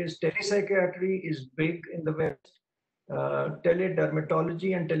happening is telepsychiatry is big in the West,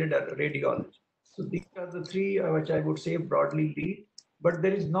 teledermatology and teleradiology. So these are the three which I would say broadly lead. but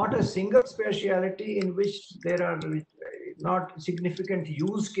there is not a single specialty in which there are not significant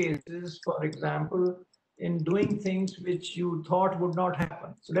use cases, for example, in doing things which you thought would not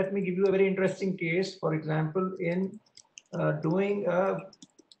happen. So let me give you a very interesting case, for example, in doing a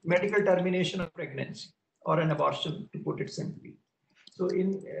medical termination of pregnancy or an abortion, to put it simply. So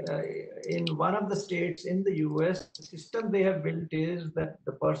in one of the states in the US, the system they have built is that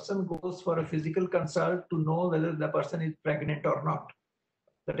the person goes for a physical consult to know whether the person is pregnant or not.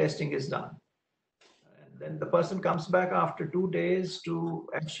 The testing is done. And then the person comes back after 2 days to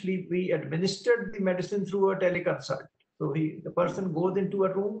actually be administered the medicine through a teleconsult. So the person goes into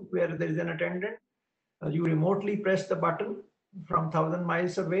a room where there is an attendant. You remotely press the button from 1,000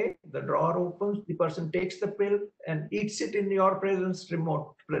 miles away, the drawer opens, the person takes the pill and eats it in your presence,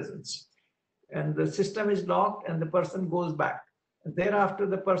 remote presence. And the system is locked and the person goes back. And thereafter,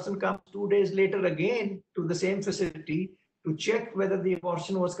 the person comes 2 days later again to the same facility to check whether the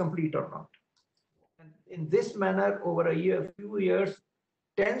abortion was complete or not. And in this manner, over a few years,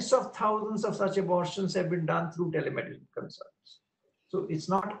 tens of thousands of such abortions have been done through telemedicine consults. So it's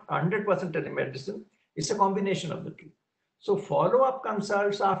not 100% telemedicine, it's a combination of the two. So follow-up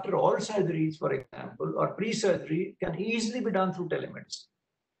consults after all surgeries, for example, or pre-surgery can easily be done through telemedicine.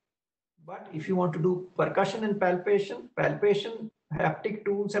 But if you want to do percussion and palpation, haptic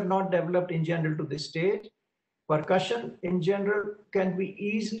tools have not developed in general to this stage. Percussion in general can be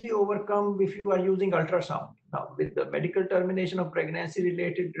easily overcome if you are using ultrasound. Now, with the medical termination of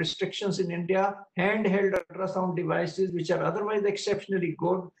pregnancy-related restrictions in India, handheld ultrasound devices, which are otherwise exceptionally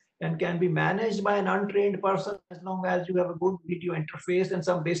good, and can be managed by an untrained person as long as you have a good video interface and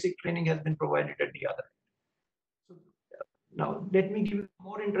some basic training has been provided at the other end. So, now, let me give you a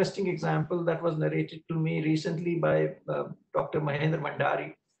more interesting example that was narrated to me recently by Dr. Mahendra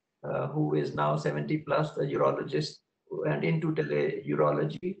Mandari, who is now 70 plus, a urologist and into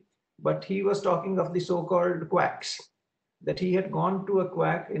tele-urology. But he was talking of the so-called quacks, that he had gone to a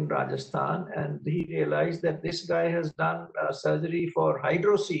quack in Rajasthan and he realized that this guy has done surgery for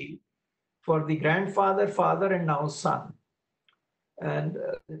hydrocele for the grandfather, father, and now son. And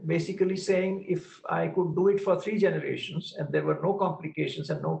basically saying, if I could do it for 3 generations and there were no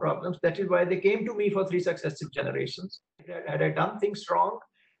complications and no problems, that is why they came to me for 3 successive generations. Had I done things wrong,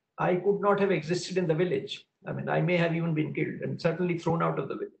 I could not have existed in the village. I mean, I may have even been killed and certainly thrown out of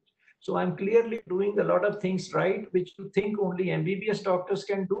the village. So I'm clearly doing a lot of things right, which you think only MBBS doctors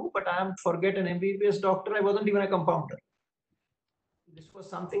can do, but forget an MBBS doctor, I wasn't even a compounder. This was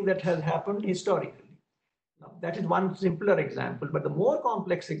something that has happened historically. Now, that is one simpler example, but the more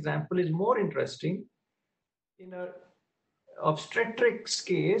complex example is more interesting. In an obstetrics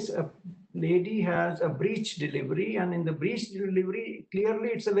case, a lady has a breech delivery, and in the breech delivery, clearly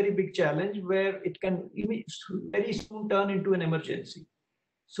it's a very big challenge where it can very soon turn into an emergency.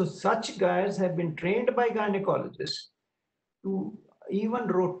 So such guys have been trained by gynecologists to even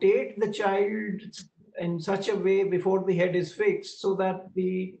rotate the child in such a way before the head is fixed so that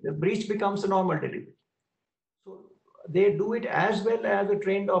the breech becomes a normal delivery. So they do it as well as a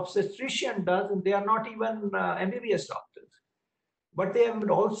trained obstetrician does, and they are not even MBBS doctors. But they have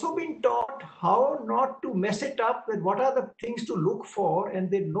also been taught how not to mess it up with what are the things to look for,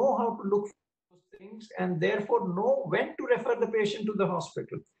 and they know how to look for those things and therefore know when to refer the patient to the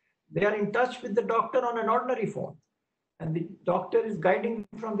hospital. They are in touch with the doctor on an ordinary phone, and the doctor is guiding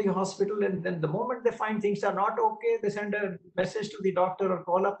from the hospital, and then the moment they find things are not okay, they send a message to the doctor or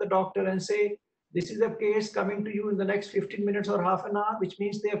call up the doctor and say, this is a case coming to you in the next 15 minutes or half an hour, which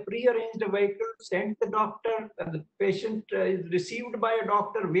means they have pre-arranged a vehicle, sent the doctor, and the patient is received by a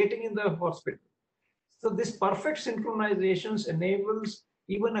doctor waiting in the hospital. So this perfect synchronizations enables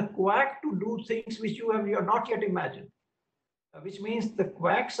even a quack to do things which you have not yet imagined, which means the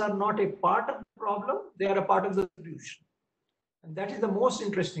quacks are not a part of the problem, they are a part of the solution. And that is the most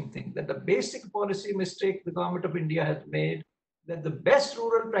interesting thing, that the basic policy mistake the government of India has made, that the best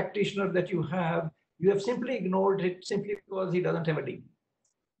rural practitioner that you have simply ignored it simply because he doesn't have a degree.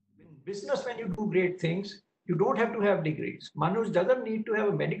 In business, when you do great things, you don't have to have degrees. Manuj doesn't need to have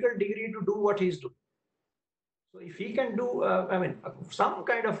a medical degree to do what he's doing. So if he can do, some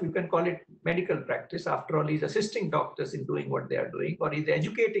kind of, you can call it medical practice, after all, he's assisting doctors in doing what they are doing, or he's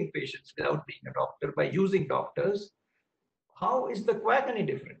educating patients without being a doctor by using doctors. How is the quack any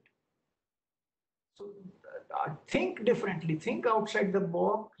different? So think differently, think outside the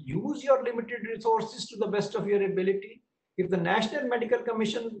box, use your limited resources to the best of your ability. If the National Medical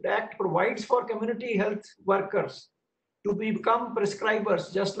Commission Act provides for community health workers to become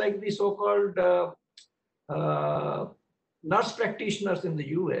prescribers, just like the so-called nurse practitioners in the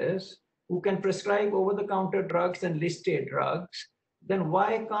US, who can prescribe over-the-counter drugs and listed drugs, then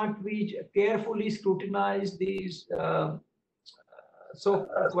why can't we carefully scrutinize these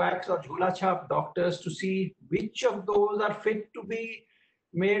so-called quacks or jhula chap doctors to see which of those are fit to be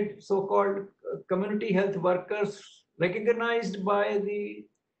made so-called community health workers recognized by the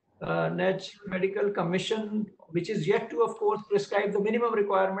National Medical Commission, which is yet to, of course, prescribe the minimum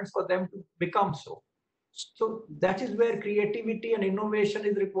requirements for them to become so. So that is where creativity and innovation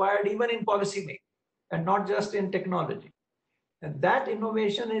is required, even in policy making, and not just in technology. And that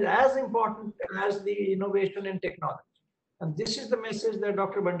innovation is as important as the innovation in technology. And this is the message that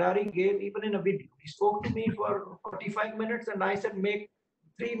Dr. Bhandari gave even in a video. He spoke to me for 45 minutes and I said, make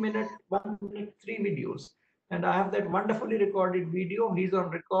 3 minute, 1 minute, 3 videos. And I have that wonderfully recorded video. He's on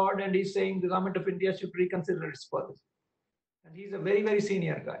record and he's saying the government of India should reconsider its policy. And he's a very, very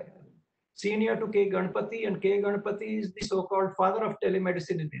senior guy. Senior to K. Ganpati, and K. Ganpati is the so-called father of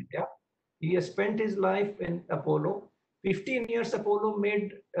telemedicine in India. He has spent his life in Apollo. 15 years Apollo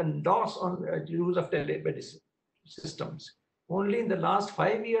made a loss on use of telemedicine systems. Only in the last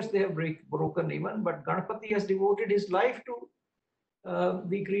 5 years they have broken even, but Ganpati has devoted his life to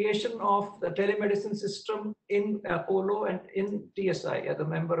the creation of the telemedicine system in Apollo and in TSI as a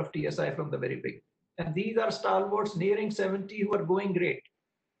member of TSI from the very beginning. And these are stalwarts nearing 70 who are going great.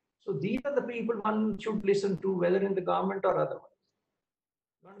 So these are the people one should listen to, whether in the government or otherwise.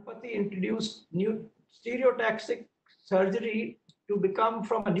 Ganpati introduced new stereotactic surgery to become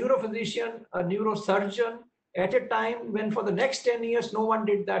from a neurophysician, a neurosurgeon, at a time when for the next 10 years, no one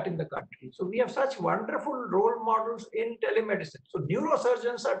did that in the country. So we have such wonderful role models in telemedicine. So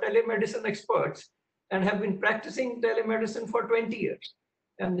neurosurgeons are telemedicine experts and have been practicing telemedicine for 20 years.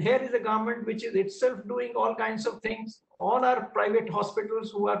 And here is a government which is itself doing all kinds of things. All our private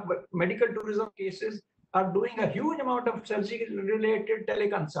hospitals who are medical tourism cases are doing a huge amount of surgery-related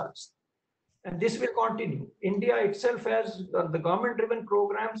teleconsults. And this will continue. India itself has the government-driven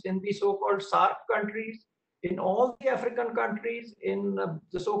programs in the so-called SARC countries, in all the African countries, in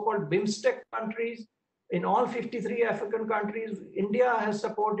the so-called BIMSTEC countries, in all 53 African countries. India has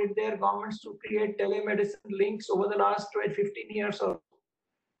supported their governments to create telemedicine links over the last 12, 15 years or so.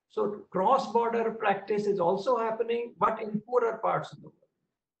 So cross-border practice is also happening, but in poorer parts of the world.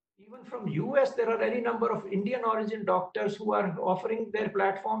 Even from US, there are any number of Indian origin doctors who are offering their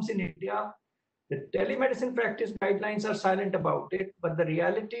platforms in India. The telemedicine practice guidelines are silent about it, but the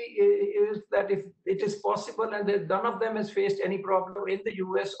reality is that if it is possible and that none of them has faced any problem in the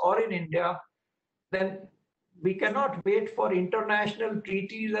US or in India, then we cannot wait for international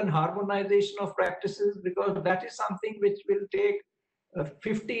treaties and harmonization of practices, because that is something which will take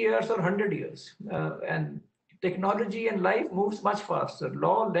 50 years or 100 years. And technology and life moves much faster.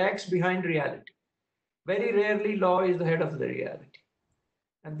 Law lags behind reality. Very rarely law is ahead of the reality.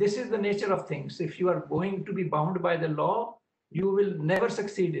 And this is the nature of things. If you are going to be bound by the law, you will never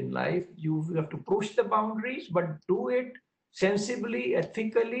succeed in life. You have to push the boundaries, but do it sensibly,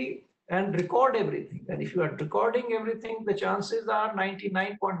 ethically, and record everything. And if you are recording everything, the chances are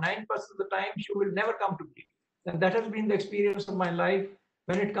 99.9% of the time you will never come to grief. And that has been the experience of my life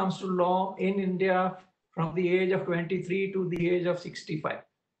when it comes to law in India from the age of 23 to the age of 65.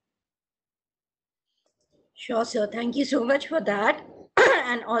 Sure, sir. Thank you so much for that.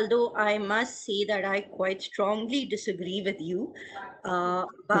 And although I must say that I quite strongly disagree with you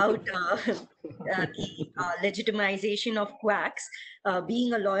about the legitimization of quacks,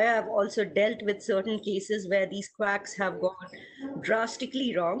 being a lawyer, I've also dealt with certain cases where these quacks have gone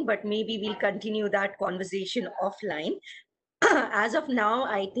drastically wrong, but maybe we'll continue that conversation offline. As of now,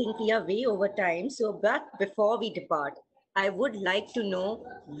 I think we are way over time. So, but before we depart, I would like to know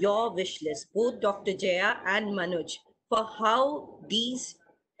your wish list, both Dr. Jaya and Manuj, for how these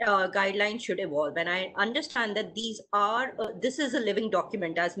guidelines should evolve. And I understand that these are, this is a living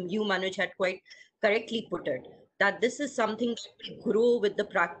document, as you, Manuj, had quite correctly put it, that this is something that will grow with the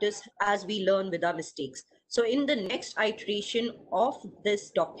practice as we learn with our mistakes. So in the next iteration of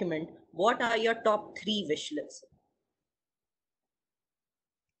this document, what are your top 3 wish lists?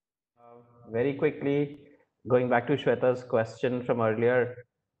 Very quickly, going back to Shweta's question from earlier,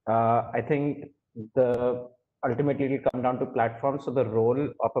 I think the ultimately it will come down to platforms. So the role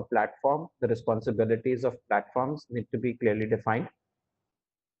of a platform, the responsibilities of platforms need to be clearly defined.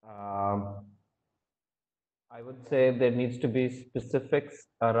 I would say there needs to be specifics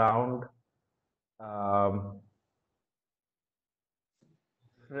around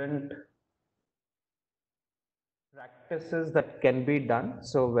different practices that can be done.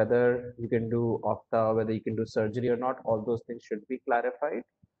 So whether you can do opta, whether you can do surgery or not, all those things should be clarified.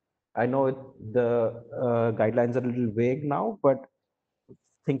 I know the guidelines are a little vague now, but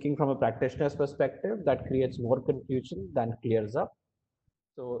thinking from a practitioner's perspective, that creates more confusion than clears up.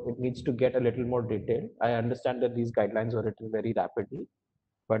 So it needs to get a little more detailed. I understand that these guidelines were written very rapidly,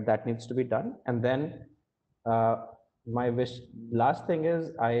 but that needs to be done. And then my last thing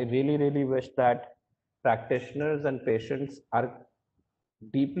is, I really, really wish that practitioners and patients are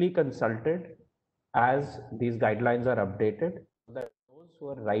deeply consulted as these guidelines are updated, so that those who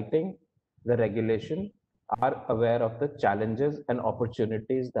are writing the regulation are aware of the challenges and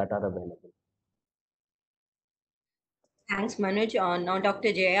opportunities that are available. Thanks, Manuj. Now, Dr.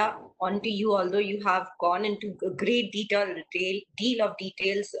 Jaiya, on to you. Although you have gone into a great deal of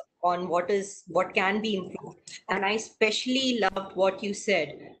details on what can be improved, and I especially loved what you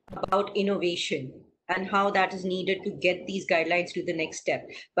said about innovation and how that is needed to get these guidelines to the next step.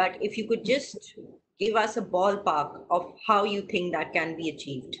 But if you could just give us a ballpark of how you think that can be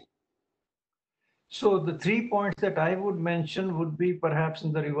achieved. So the 3 points that I would mention would be perhaps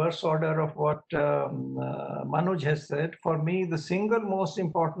in the reverse order of what Manuj has said. For me, the single most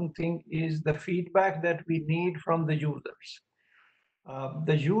important thing is the feedback that we need from the users.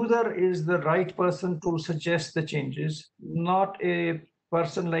 The user is the right person to suggest the changes, not a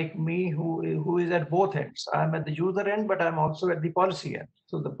person like me who is at both ends. I'm at the user end, but I'm also at the policy end.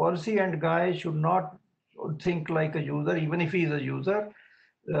 So the policy end guy should not think like a user, even if he is a user.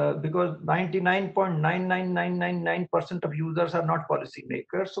 Because 99.99999% of users are not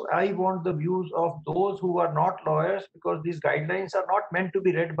policymakers. So I want the views of those who are not lawyers, because these guidelines are not meant to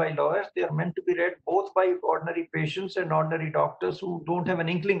be read by lawyers. They are meant to be read both by ordinary patients and ordinary doctors who don't have an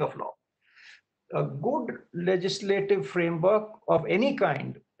inkling of law. A good legislative framework of any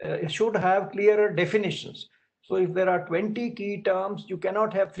kind should have clearer definitions. So if there are 20 key terms, you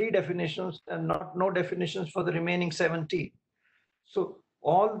cannot have 3 definitions and no definitions for the remaining 17. So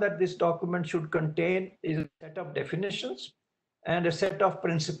all that this document should contain is a set of definitions and a set of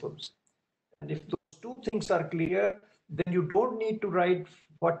principles. And if those 2 things are clear, then you don't need to write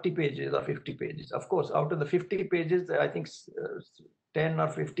 40 pages or 50 pages. Of course, out of the 50 pages, I think 10 or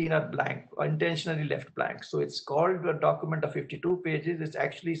 15 are blank, or intentionally left blank. So it's called a document of 52 pages. It's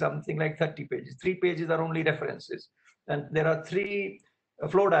actually something like 30 pages. 3 pages are only references. And there are 3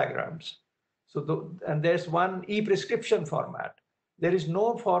 flow diagrams. So and there's one e-prescription format. There is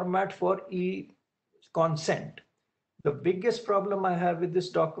no format for e-consent. The biggest problem I have with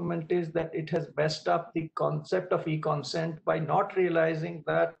this document is that it has messed up the concept of e-consent by not realizing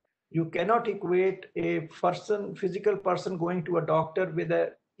that you cannot equate a physical person going to a doctor with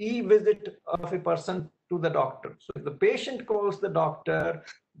an e-visit of a person to the doctor. So if the patient calls the doctor,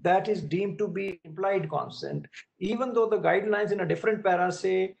 that is deemed to be implied consent, even though the guidelines in a different para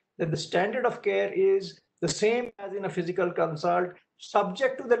say that the standard of care is the same as in a physical consult,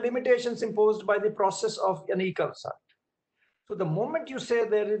 subject to the limitations imposed by the process of an e-consult. So the moment you say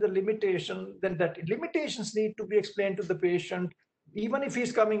there is a limitation, then that limitations need to be explained to the patient, even if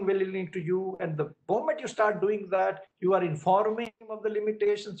he's coming willingly to you. And the moment you start doing that, you are informing him of the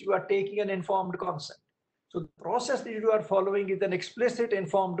limitations, you are taking an informed consent. So the process that you are following is an explicit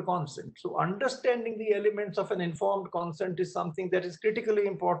informed consent. So understanding the elements of an informed consent is something that is critically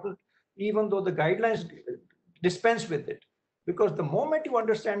important, even though the guidelines dispense with it. Because the moment you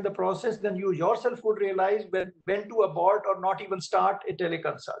understand the process, then you yourself would realize when to abort or not even start a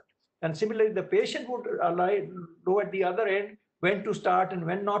teleconsult. And similarly, the patient would know at the other end when to start and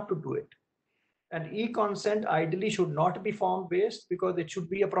when not to do it. And e-consent ideally should not be form-based, because it should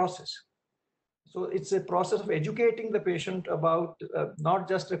be a process. So it's a process of educating the patient about not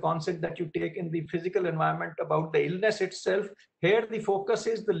just a concept that you take in the physical environment about the illness itself. Here the focus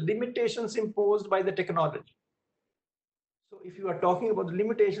is the limitations imposed by the technology. So if you are talking about the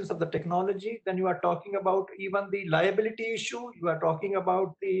limitations of the technology, then you are talking about even the liability issue. You are talking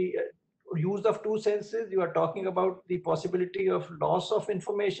about the use of 2 senses. You are talking about the possibility of loss of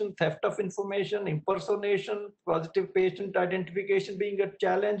information, theft of information, impersonation, positive patient identification being a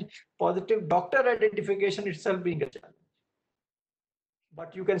challenge, positive doctor identification itself being a challenge.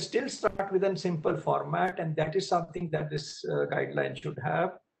 But you can still start with a simple format, and that is something that this guideline should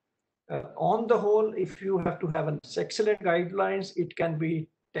have. On the whole, if you have to have an excellent guidelines, it can be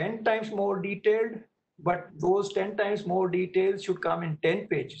 10 times more detailed, but those 10 times more details should come in 10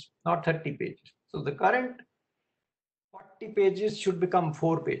 pages, not 30 pages. So the current 40 pages should become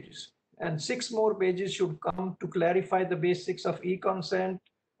 4 pages, and 6 more pages should come to clarify the basics of e-consent,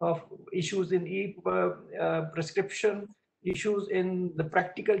 of issues in e-prescription, issues in the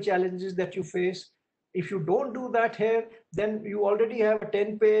practical challenges that you face. If you don't do that here, then you already have a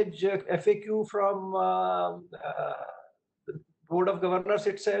 10-page FAQ from the Board of Governors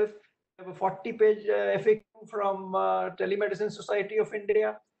itself. You have a 40-page FAQ from Telemedicine Society of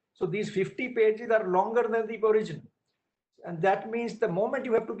India. So these 50 pages are longer than the original. And that means the moment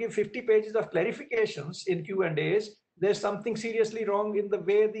you have to give 50 pages of clarifications in Q&As, there's something seriously wrong in the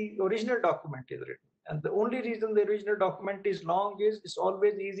way the original document is written. And the only reason the original document is long is it's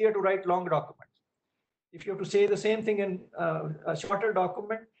always easier to write long documents. If you have to say the same thing in a shorter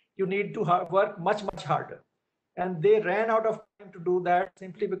document, you need to work much, much harder. And they ran out of time to do that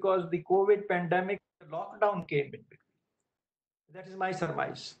simply because the COVID pandemic, the lockdown came in between. That is my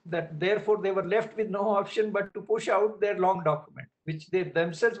surmise, that therefore they were left with no option but to push out their long document, which they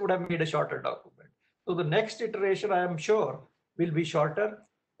themselves would have made a shorter document. So the next iteration, I am sure, will be shorter.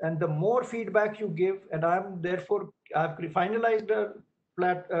 And the more feedback you give, and I've finalized a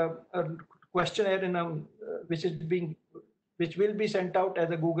questionnaire which will be sent out as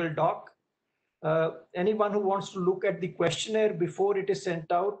a Google Doc. Anyone who wants to look at the questionnaire before it is sent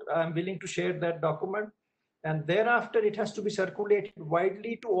out, I'm willing to share that document. And thereafter, it has to be circulated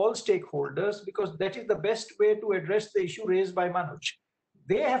widely to all stakeholders, because that is the best way to address the issue raised by Manuj.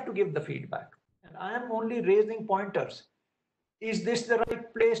 They have to give the feedback. And I am only raising pointers. Is this the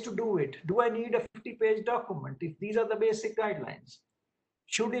right place to do it? Do I need a 50-page document if these are the basic guidelines?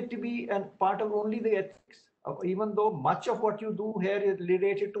 Should it be a part of only the ethics? Even though much of what you do here is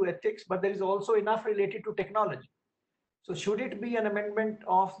related to ethics, but there is also enough related to technology. So should it be an amendment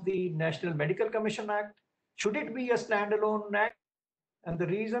of the National Medical Commission Act? Should it be a standalone act? And the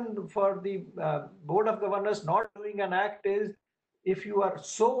reason for the Board of Governors not doing an act is, if you are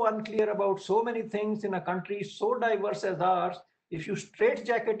so unclear about so many things in a country so diverse as ours, if you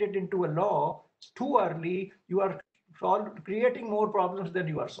straitjacket it into a law too early, you are creating more problems than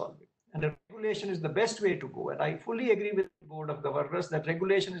you are solving. And a regulation is the best way to go. And I fully agree with the Board of Governors that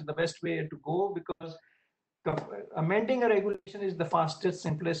regulation is the best way to go, because amending a regulation is the fastest,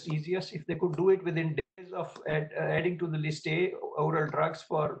 simplest, easiest. If they could do it within days of adding to the list A oral drugs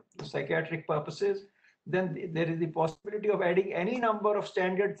for psychiatric purposes, then there is the possibility of adding any number of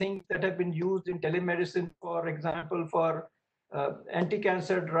standard things that have been used in telemedicine, for example, for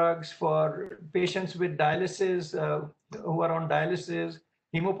anti-cancer drugs, for patients with dialysis, who are on dialysis.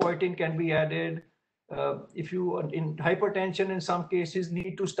 Hemopoietin can be added. If you, in hypertension, in some cases,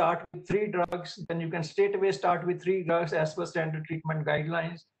 need to start with 3 drugs, then you can straight away start with 3 drugs as per standard treatment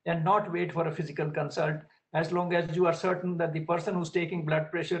guidelines, and not wait for a physical consult, as long as you are certain that the person who's taking blood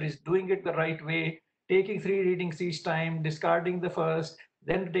pressure is doing it the right way, taking 3 readings each time, discarding the first,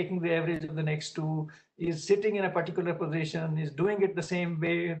 then taking the average of the next 2, is sitting in a particular position, is doing it the same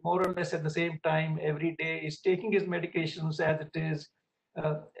way, more or less at the same time every day, is taking his medications as it is,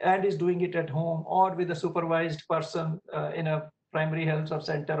 and is doing it at home or with a supervised person in a primary health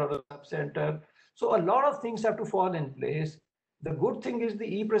center or a sub-center. So a lot of things have to fall in place. The good thing is the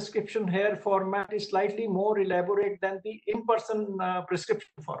e-prescription here format is slightly more elaborate than the in-person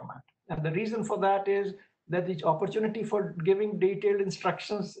prescription format. And the reason for that is that the opportunity for giving detailed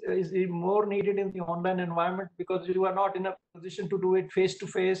instructions is more needed in the online environment, because you are not in a position to do it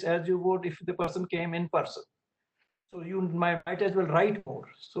face-to-face as you would if the person came in person. So you might as well write more.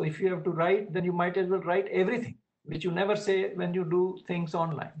 So if you have to write, then you might as well write everything, which you never say when you do things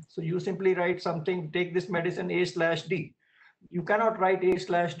online. So you simply write something, take this medicine A/D. You cannot write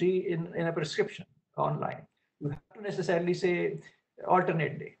A/D in a prescription online. You have to necessarily say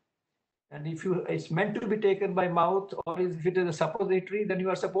alternate day. And if it's meant to be taken by mouth, or if it is a suppository, then you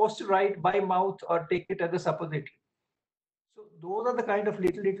are supposed to write by mouth or take it as a suppository. So those are the kind of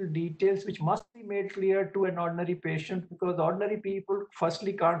little details which must be made clear to an ordinary patient, because ordinary people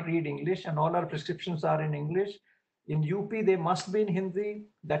firstly can't read English, and all our prescriptions are in English. In UP, they must be in Hindi.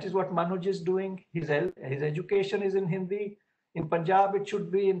 That is what Manuj is doing. His education is in Hindi. In Punjab, it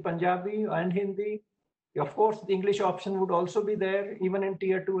should be in Punjabi and Hindi. Of course, the English option would also be there, even in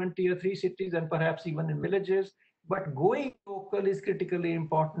tier 2 and tier 3 cities, and perhaps even in villages. But going local is critically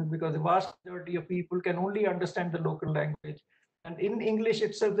important, because the vast majority of people can only understand the local language. And in English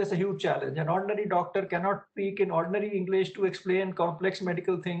itself, there's a huge challenge. An ordinary doctor cannot speak in ordinary English to explain complex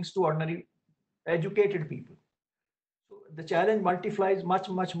medical things to ordinary educated people. So the challenge multiplies much,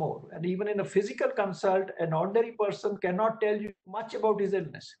 much more. And even in a physical consult, an ordinary person cannot tell you much about his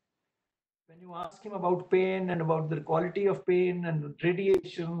illness. When you ask him about pain and about the quality of pain and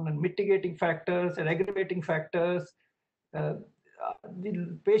radiation and mitigating factors and aggravating factors,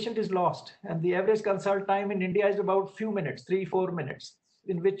 the patient is lost. And the average consult time in India is about few minutes, 3-4 minutes,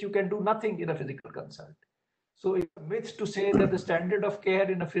 in which you can do nothing in a physical consult. So it's a myth to say that the standard of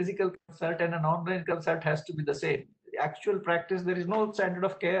care in a physical consult and an online consult has to be the same. In the actual practice, there is no standard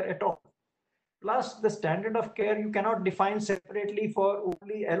of care at all. Plus, the standard of care you cannot define separately for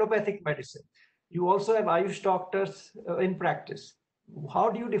only allopathic medicine. You also have Ayush doctors in practice. How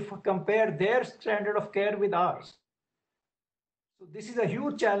do you compare their standard of care with ours? So this is a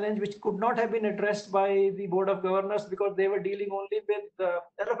huge challenge which could not have been addressed by the Board of Governors because they were dealing only with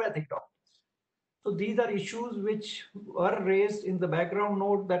allopathic doctors. So these are issues which were raised in the background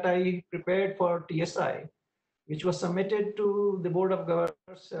note that I prepared for TSI, which was submitted to the Board of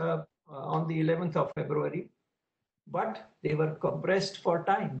Governors on the 11th of February. But they were compressed for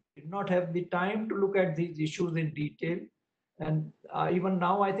time, did not have the time to look at these issues in detail. And even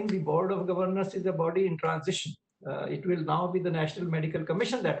now, I think the Board of Governors is a body in transition. It will now be the National Medical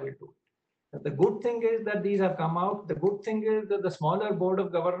Commission that will do it. The good thing is that these have come out. The good thing is that the smaller Board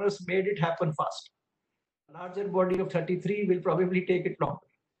of Governors made it happen fast. A larger body of 33 will probably take it longer.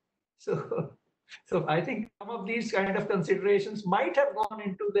 So I think some of these kind of considerations might have gone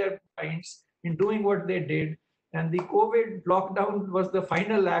into their minds in doing what they did. And the COVID lockdown was the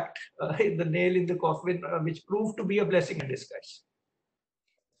final act, the nail in the coffin, which proved to be a blessing in disguise.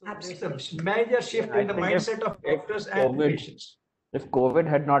 So there's a major shift in the mindset of doctors and patients. If COVID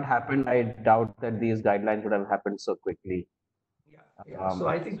had not happened, I doubt that these guidelines would have happened so quickly. Yeah. So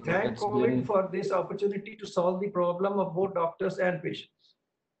I think thank COVID for this opportunity to solve the problem of both doctors and patients.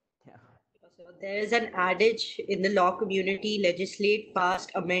 Yeah. So there is an adage in the law community: legislate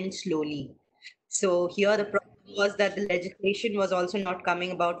fast, amend slowly. So here the problem was that the legislation was also not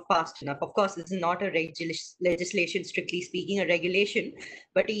coming about fast enough. Of course, this is not a legislation, strictly speaking, a regulation.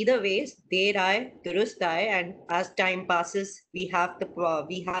 But either ways, der aaye, durust aaye, and as time passes, we have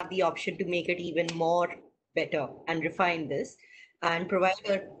the option to make it even more better and refine this and provide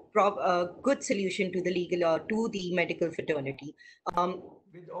a good solution to the legal to the medical fraternity.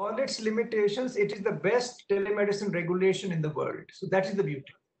 With all its limitations, it is the best telemedicine regulation in the world. So that is the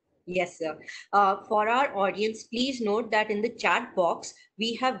beauty. Yes, sir. For our audience, please note that in the chat box,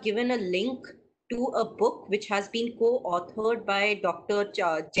 we have given a link to a book which has been co-authored by Dr.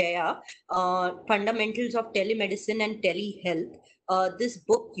 Jaiya, Fundamentals of Telemedicine and Telehealth. This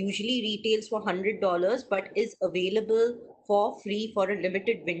book usually retails for $100, but is available for free for a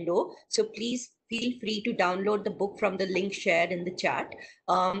limited window. So please feel free to download the book from the link shared in the chat.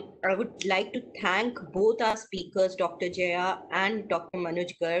 I would like to thank both our speakers, Dr. Jaiya and Dr.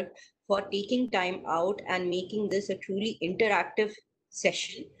 Manuj Garg, for taking time out and making this a truly interactive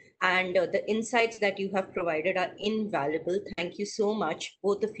session. And the insights that you have provided are invaluable. Thank you so much,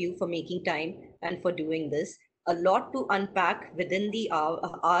 both of you, for making time and for doing this. A lot to unpack within the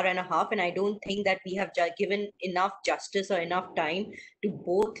hour and a half, and I don't think that we have given enough justice or enough time to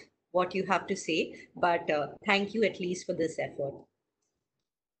both what you have to say, but thank you at least for this effort.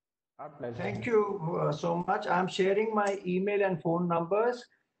 Our pleasure. Thank you so much. I'm sharing my email and phone numbers.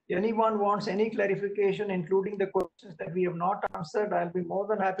 Anyone wants any clarification, including the questions that we have not answered, I'll be more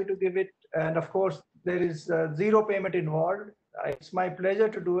than happy to give it. And of course, there is zero payment involved. It's my pleasure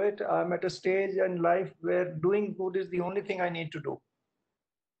to do it. I'm at a stage in life where doing good is the only thing I need to do.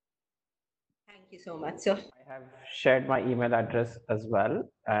 Thank you so much, sir. I have shared my email address as well.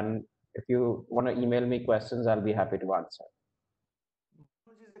 And if you want to email me questions, I'll be happy to answer.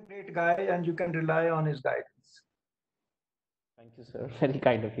 He's a great guy and you can rely on his guidance. Thank you, sir. Very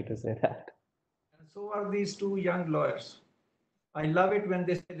kind of you to say that. And so are these two young lawyers. I love it when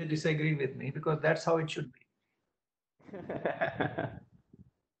they say they disagree with me because that's how it should be. Thank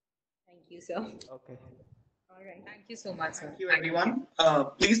you, sir. Okay. All right. Thank you so much, sir. Thank you, everyone.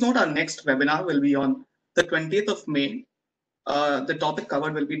 Please note our next webinar will be on the 20th of May. The topic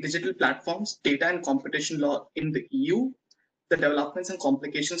covered will be digital platforms, data and competition law in the EU, the developments and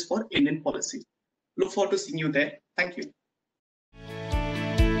complications for Indian policy. Look forward to seeing you there. Thank you.